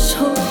I just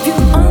hope you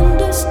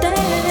understand.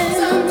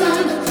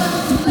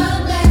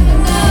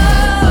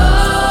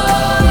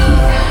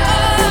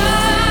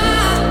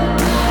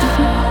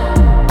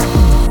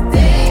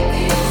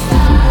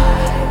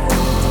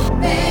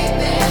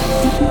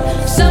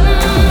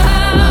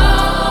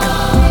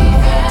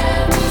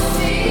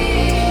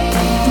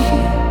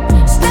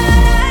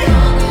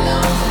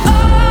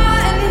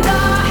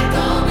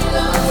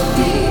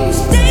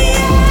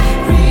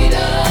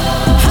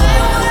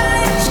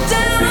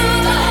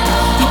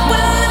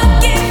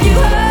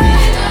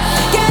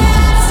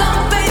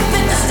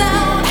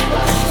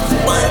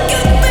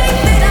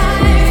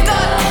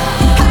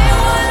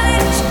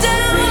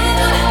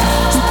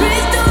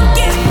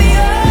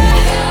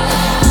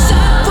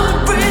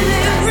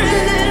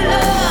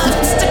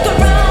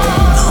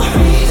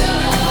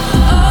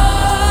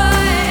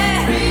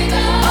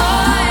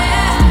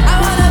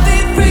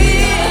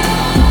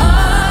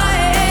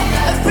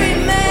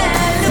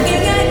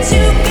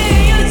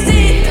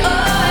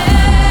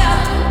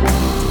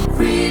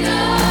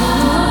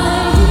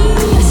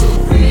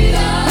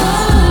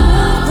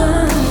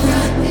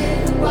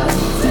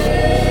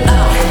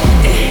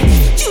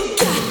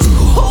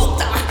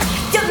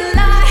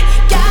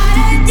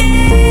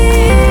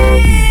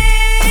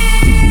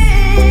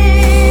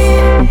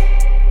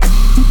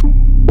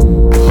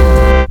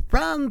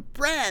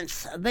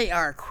 They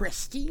are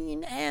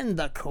Christine and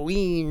the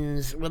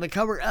Queens with a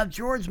cover of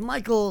George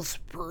Michael's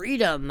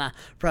Freedom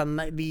from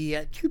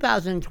the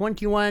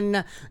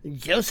 2021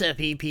 Joseph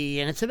EP,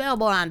 and it's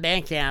available on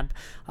Bandcamp.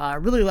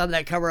 Really love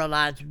that cover a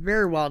lot. It's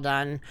very well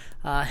done.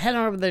 Head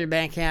on over there to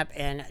Bandcamp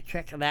and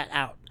check that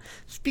out.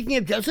 Speaking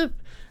of Joseph,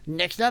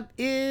 Next up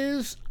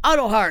is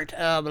Autoheart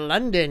of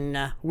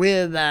London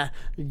with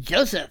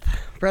Joseph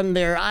from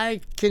their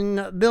I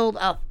Can Build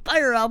a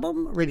Fire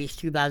album, released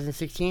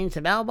 2016. It's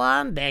available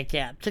on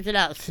Bandcamp. Check it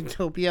out.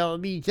 Synthopia will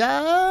be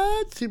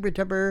just Super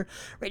Tupper.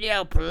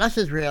 Radio Plus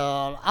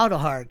Israel.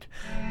 Autoheart.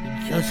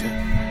 Joseph.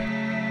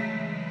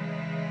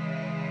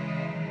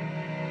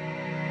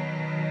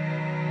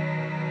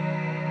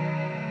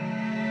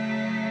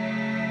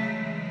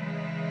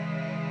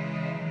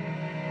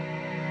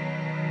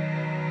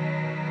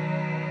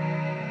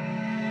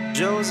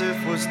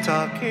 Joseph was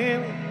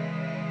talking,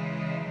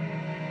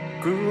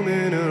 groom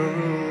in a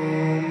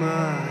room.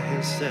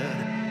 He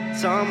said,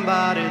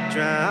 somebody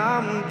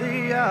drowned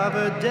the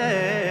other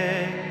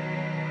day.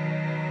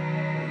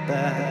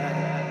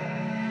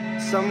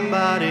 That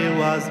somebody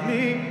was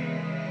me,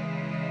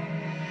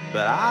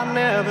 but I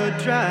never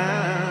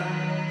drowned.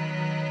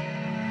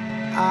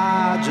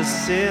 I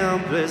just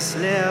simply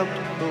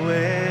slipped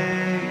away.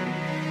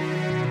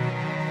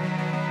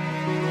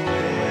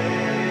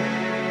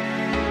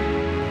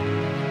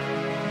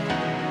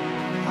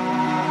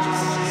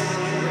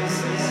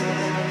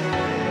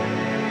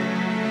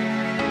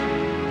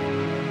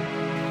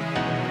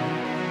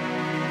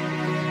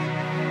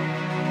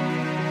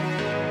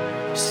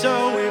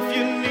 So if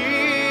you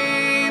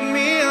need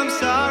me, I'm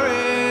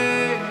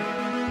sorry,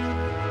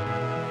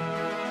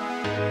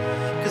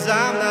 'cause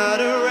I'm not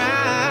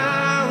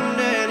around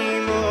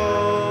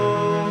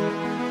anymore.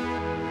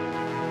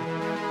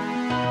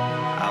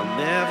 I'll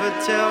never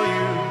tell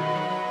you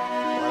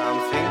what I'm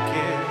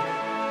thinking.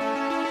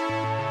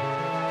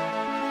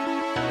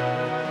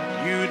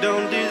 You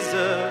don't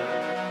deserve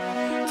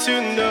to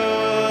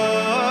know.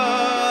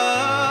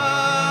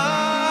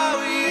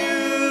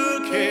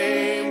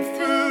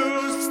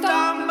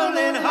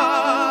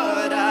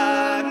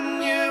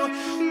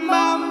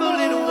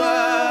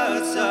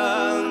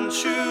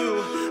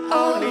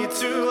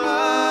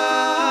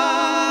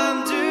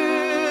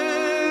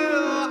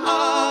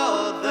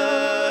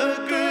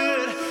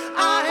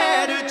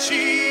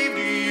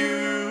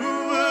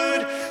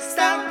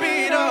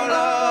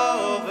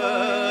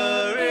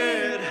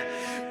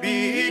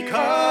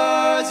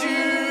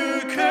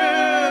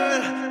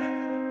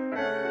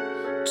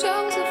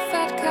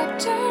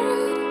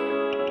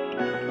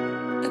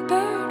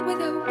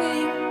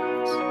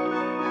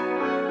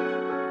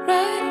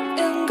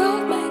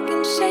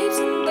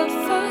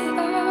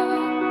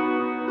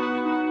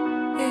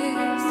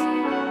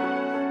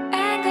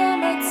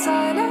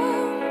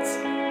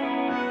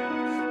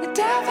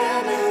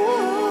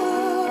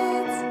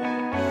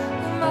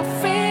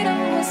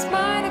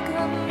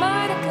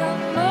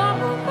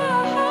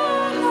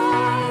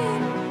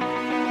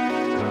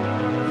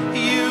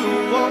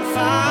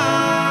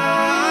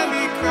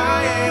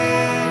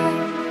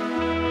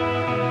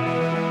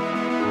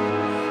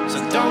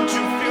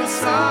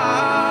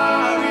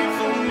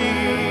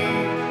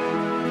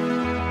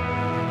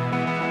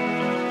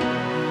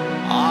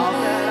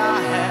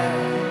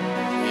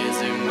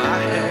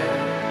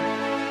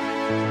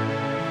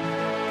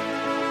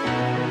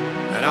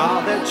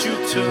 You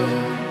took,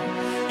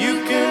 you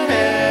can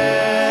have.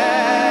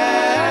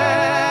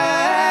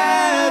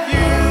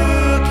 You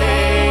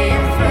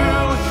came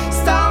through,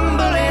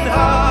 stumbling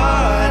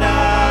hard. I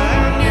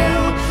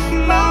knew,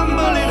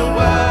 mumbling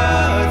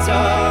words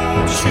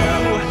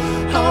untrue,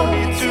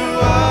 only to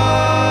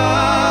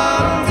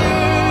undo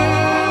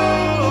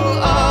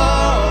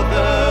all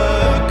the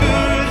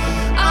good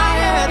I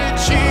had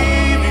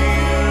achieved.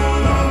 You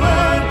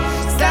would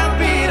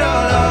stampede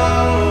all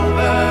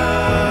over.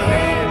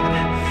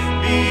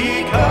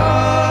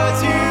 Because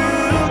you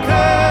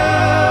could.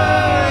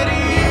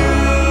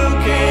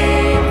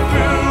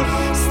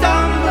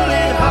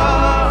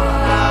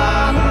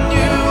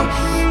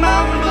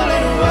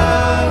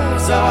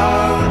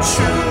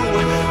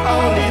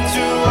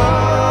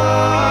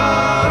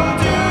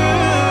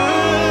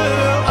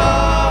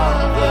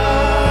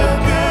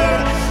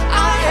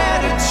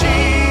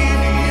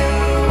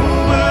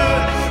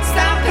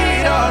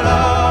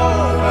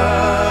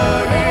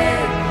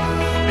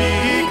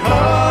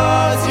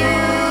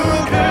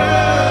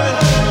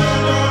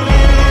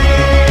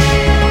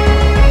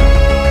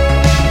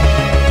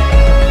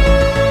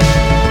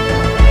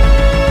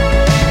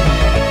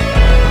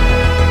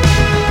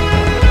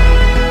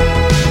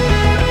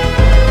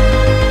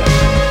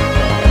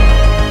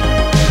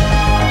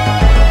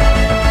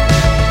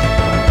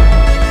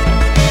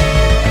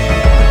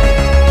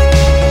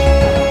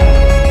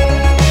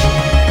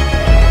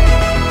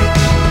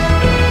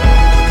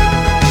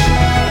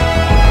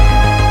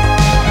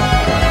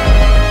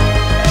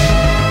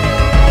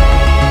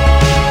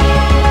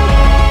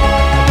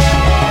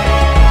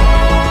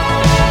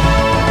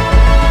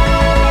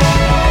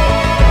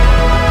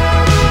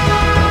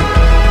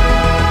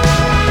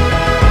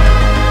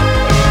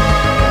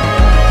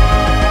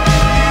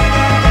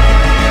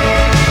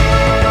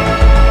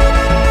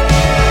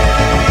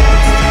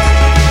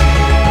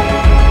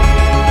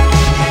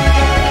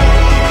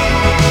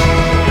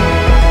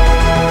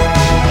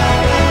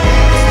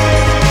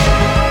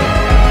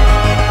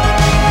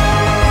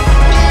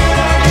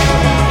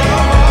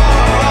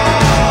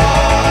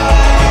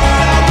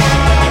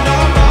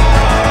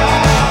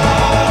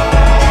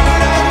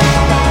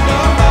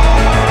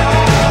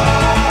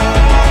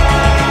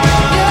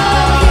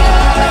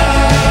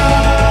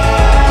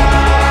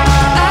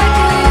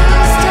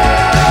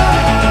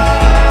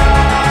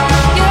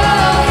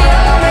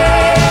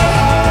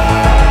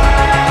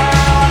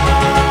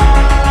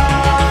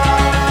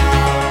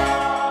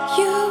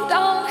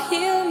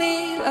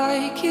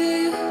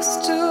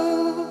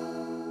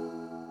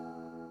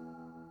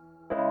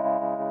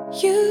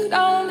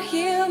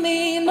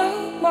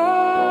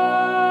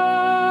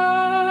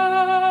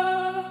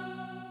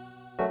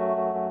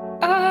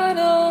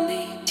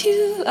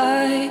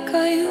 like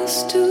I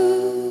used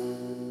to.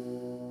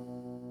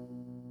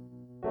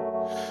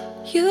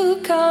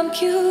 You can't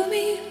kill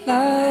me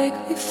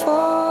like before.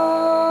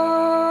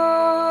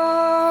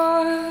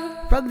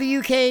 From the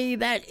UK,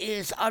 that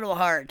is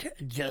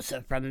Autoheart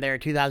Joseph from their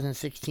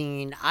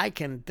 2016 I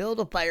Can Build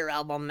a Fire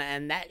album,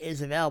 and that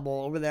is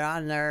available over there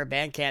on their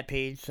Bandcamp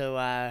page, so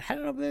head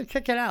on over there and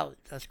check it out.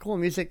 That's cool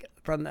music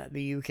from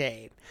the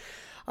UK.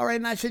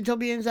 Alright, my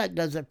Synthtopians, that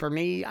does it for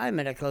me. I'm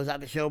going to close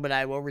out the show, but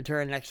I will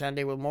return next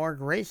Sunday with more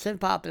great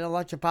synth-pop and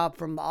electropop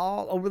from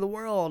all over the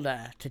world.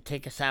 To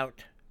take us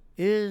out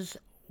is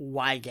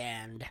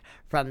Wygand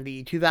from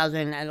the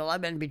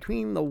 2011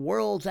 Between the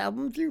Worlds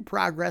album through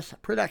Progress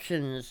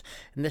Productions.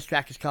 And this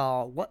track is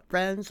called What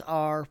Friends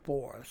Are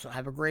For. So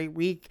have a great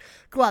week.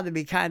 Go out there,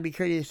 be kind, be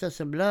courteous, show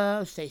some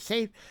love, stay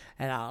safe,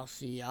 and I'll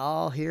see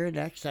y'all here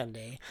next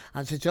Sunday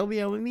on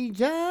Synthtopia with me,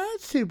 John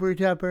Super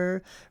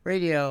Tupper,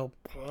 Radio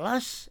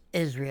Plus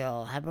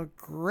Israel. Have a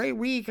great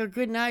week, a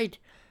good night,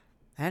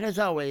 and as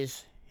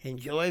always,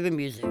 enjoy the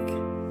music.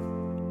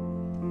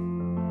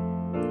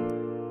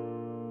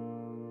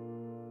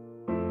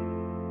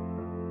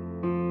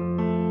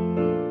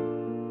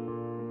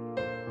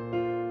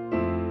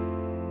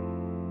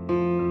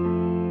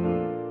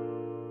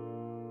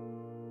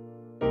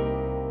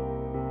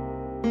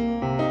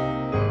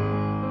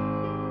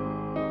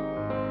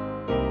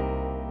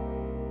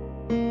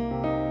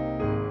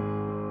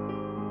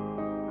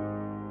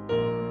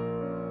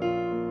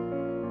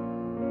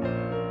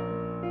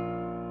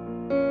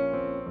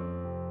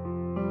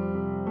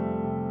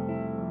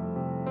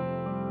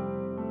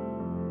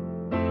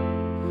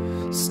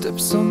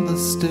 Steps on the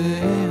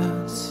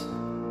stairs,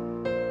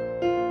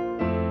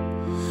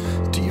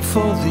 deep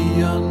for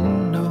the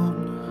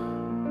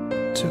unknown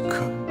to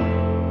come.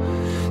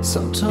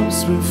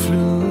 Sometimes we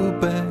flew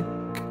back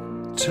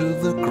to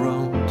the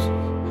ground.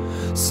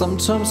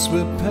 Sometimes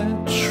we're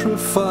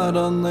petrified,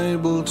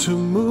 unable to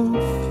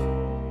move.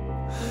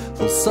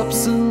 Those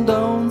ups and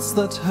downs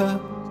that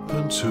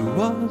happen to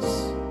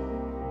us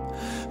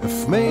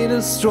have made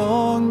us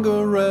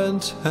stronger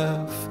and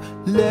have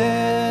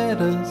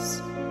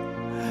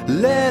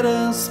let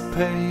us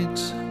pay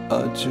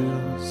our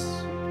dues.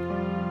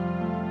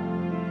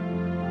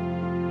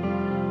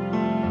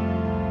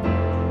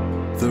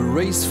 The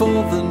race for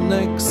the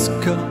next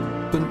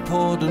cup and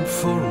poured in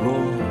for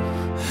all,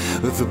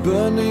 with a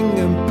burning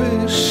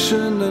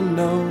ambition and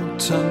no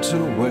time to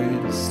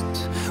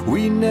waste.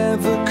 We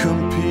never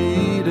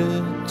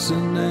competed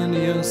in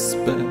any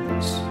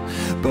aspect,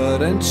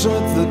 but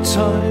enjoyed the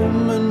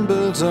time and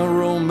built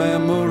our own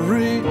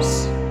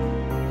memories.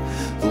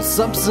 Those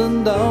ups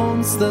and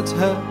downs that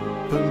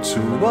happened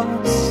to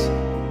us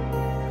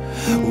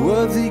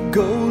were the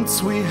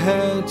goals we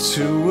had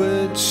to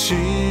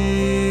achieve.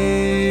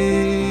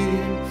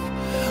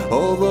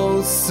 All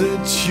those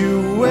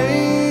situations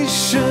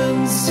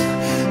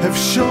have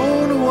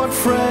shown what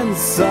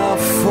friends are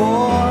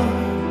for,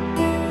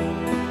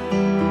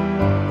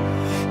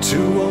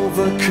 to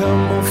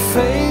overcome our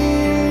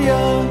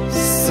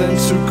failures and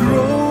to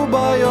grow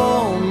by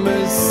all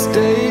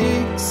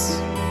mistakes.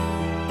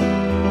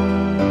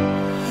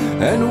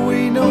 And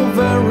we know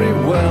very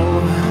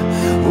well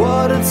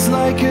what it's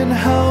like and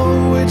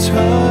how it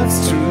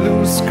hurts to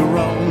lose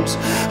ground.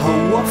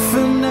 How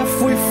often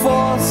have we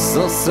forced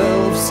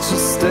ourselves to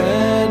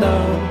stand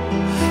up,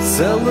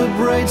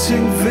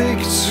 celebrating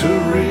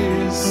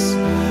victories,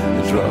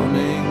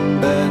 drowning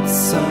bad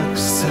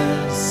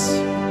success.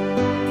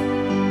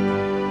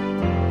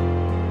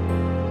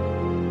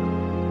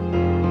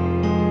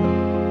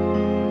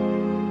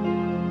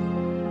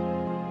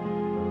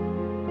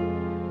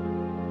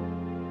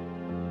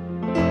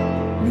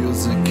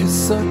 Music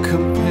is a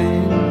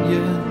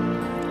companion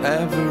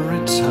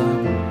every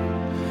time,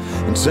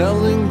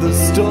 telling the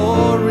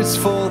stories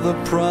for the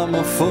prime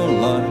of our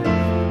life.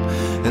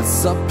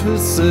 It's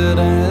opposite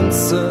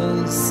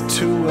answers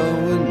to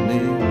our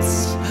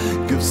needs,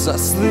 gives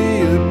us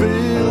the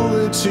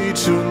ability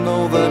to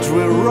know that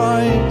we're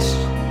right.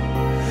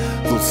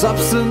 Those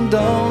ups and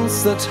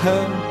downs that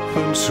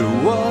happen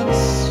to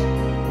us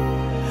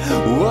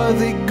were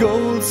the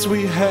goals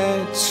we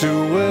had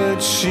to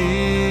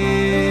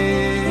achieve.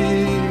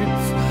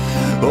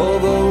 All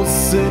those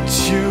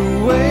situations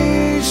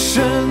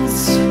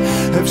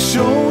have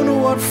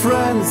shown what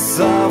friends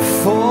are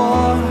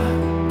for,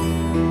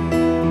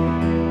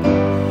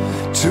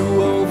 to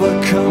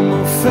overcome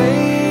our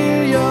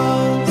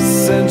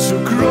failures and to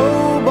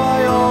grow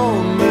by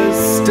all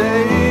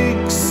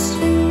mistakes.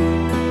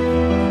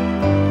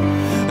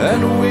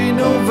 And we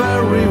know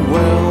very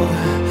well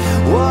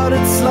what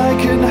it's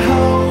like and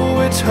how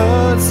it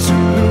hurts to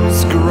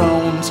lose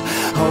ground.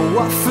 How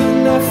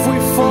often have we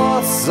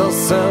forced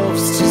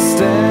ourselves to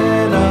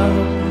stand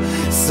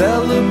up,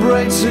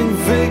 celebrating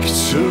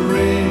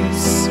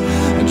victories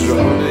and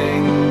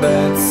drowning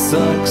bad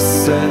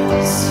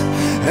success.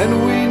 And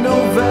we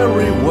know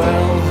very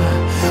well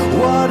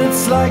what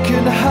it's like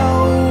and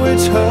how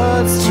it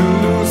hurts to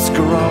lose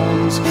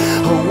ground.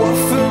 How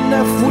often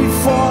have we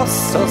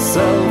forced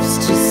ourselves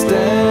to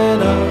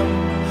stand up,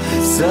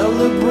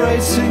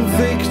 celebrating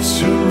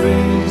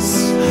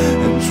victories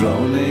and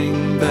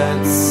drowning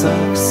that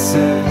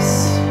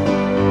success.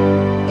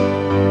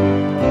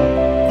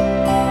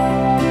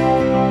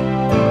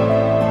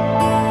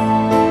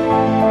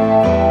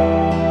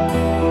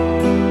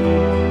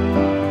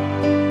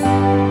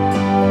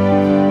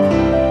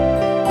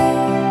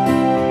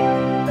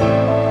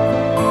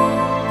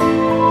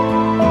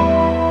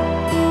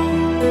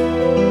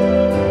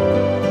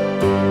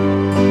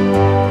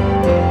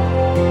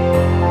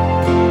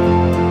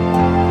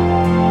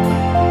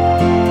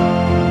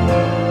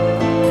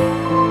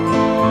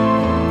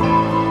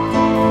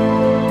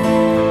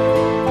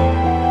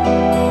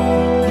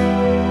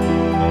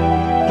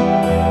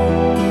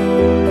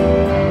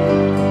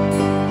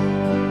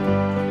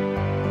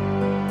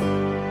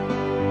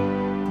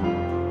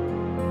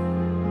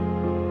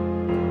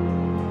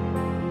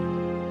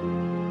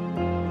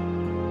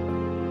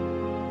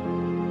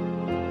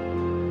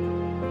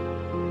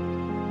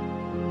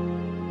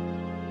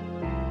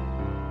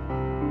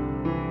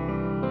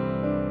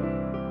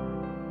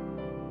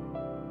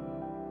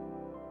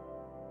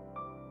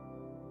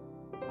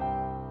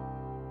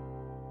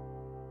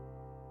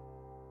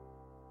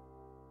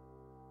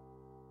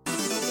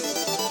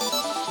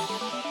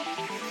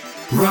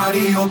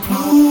 רדיו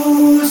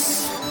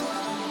פלוס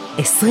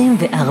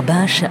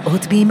 24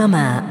 שעות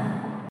ביממה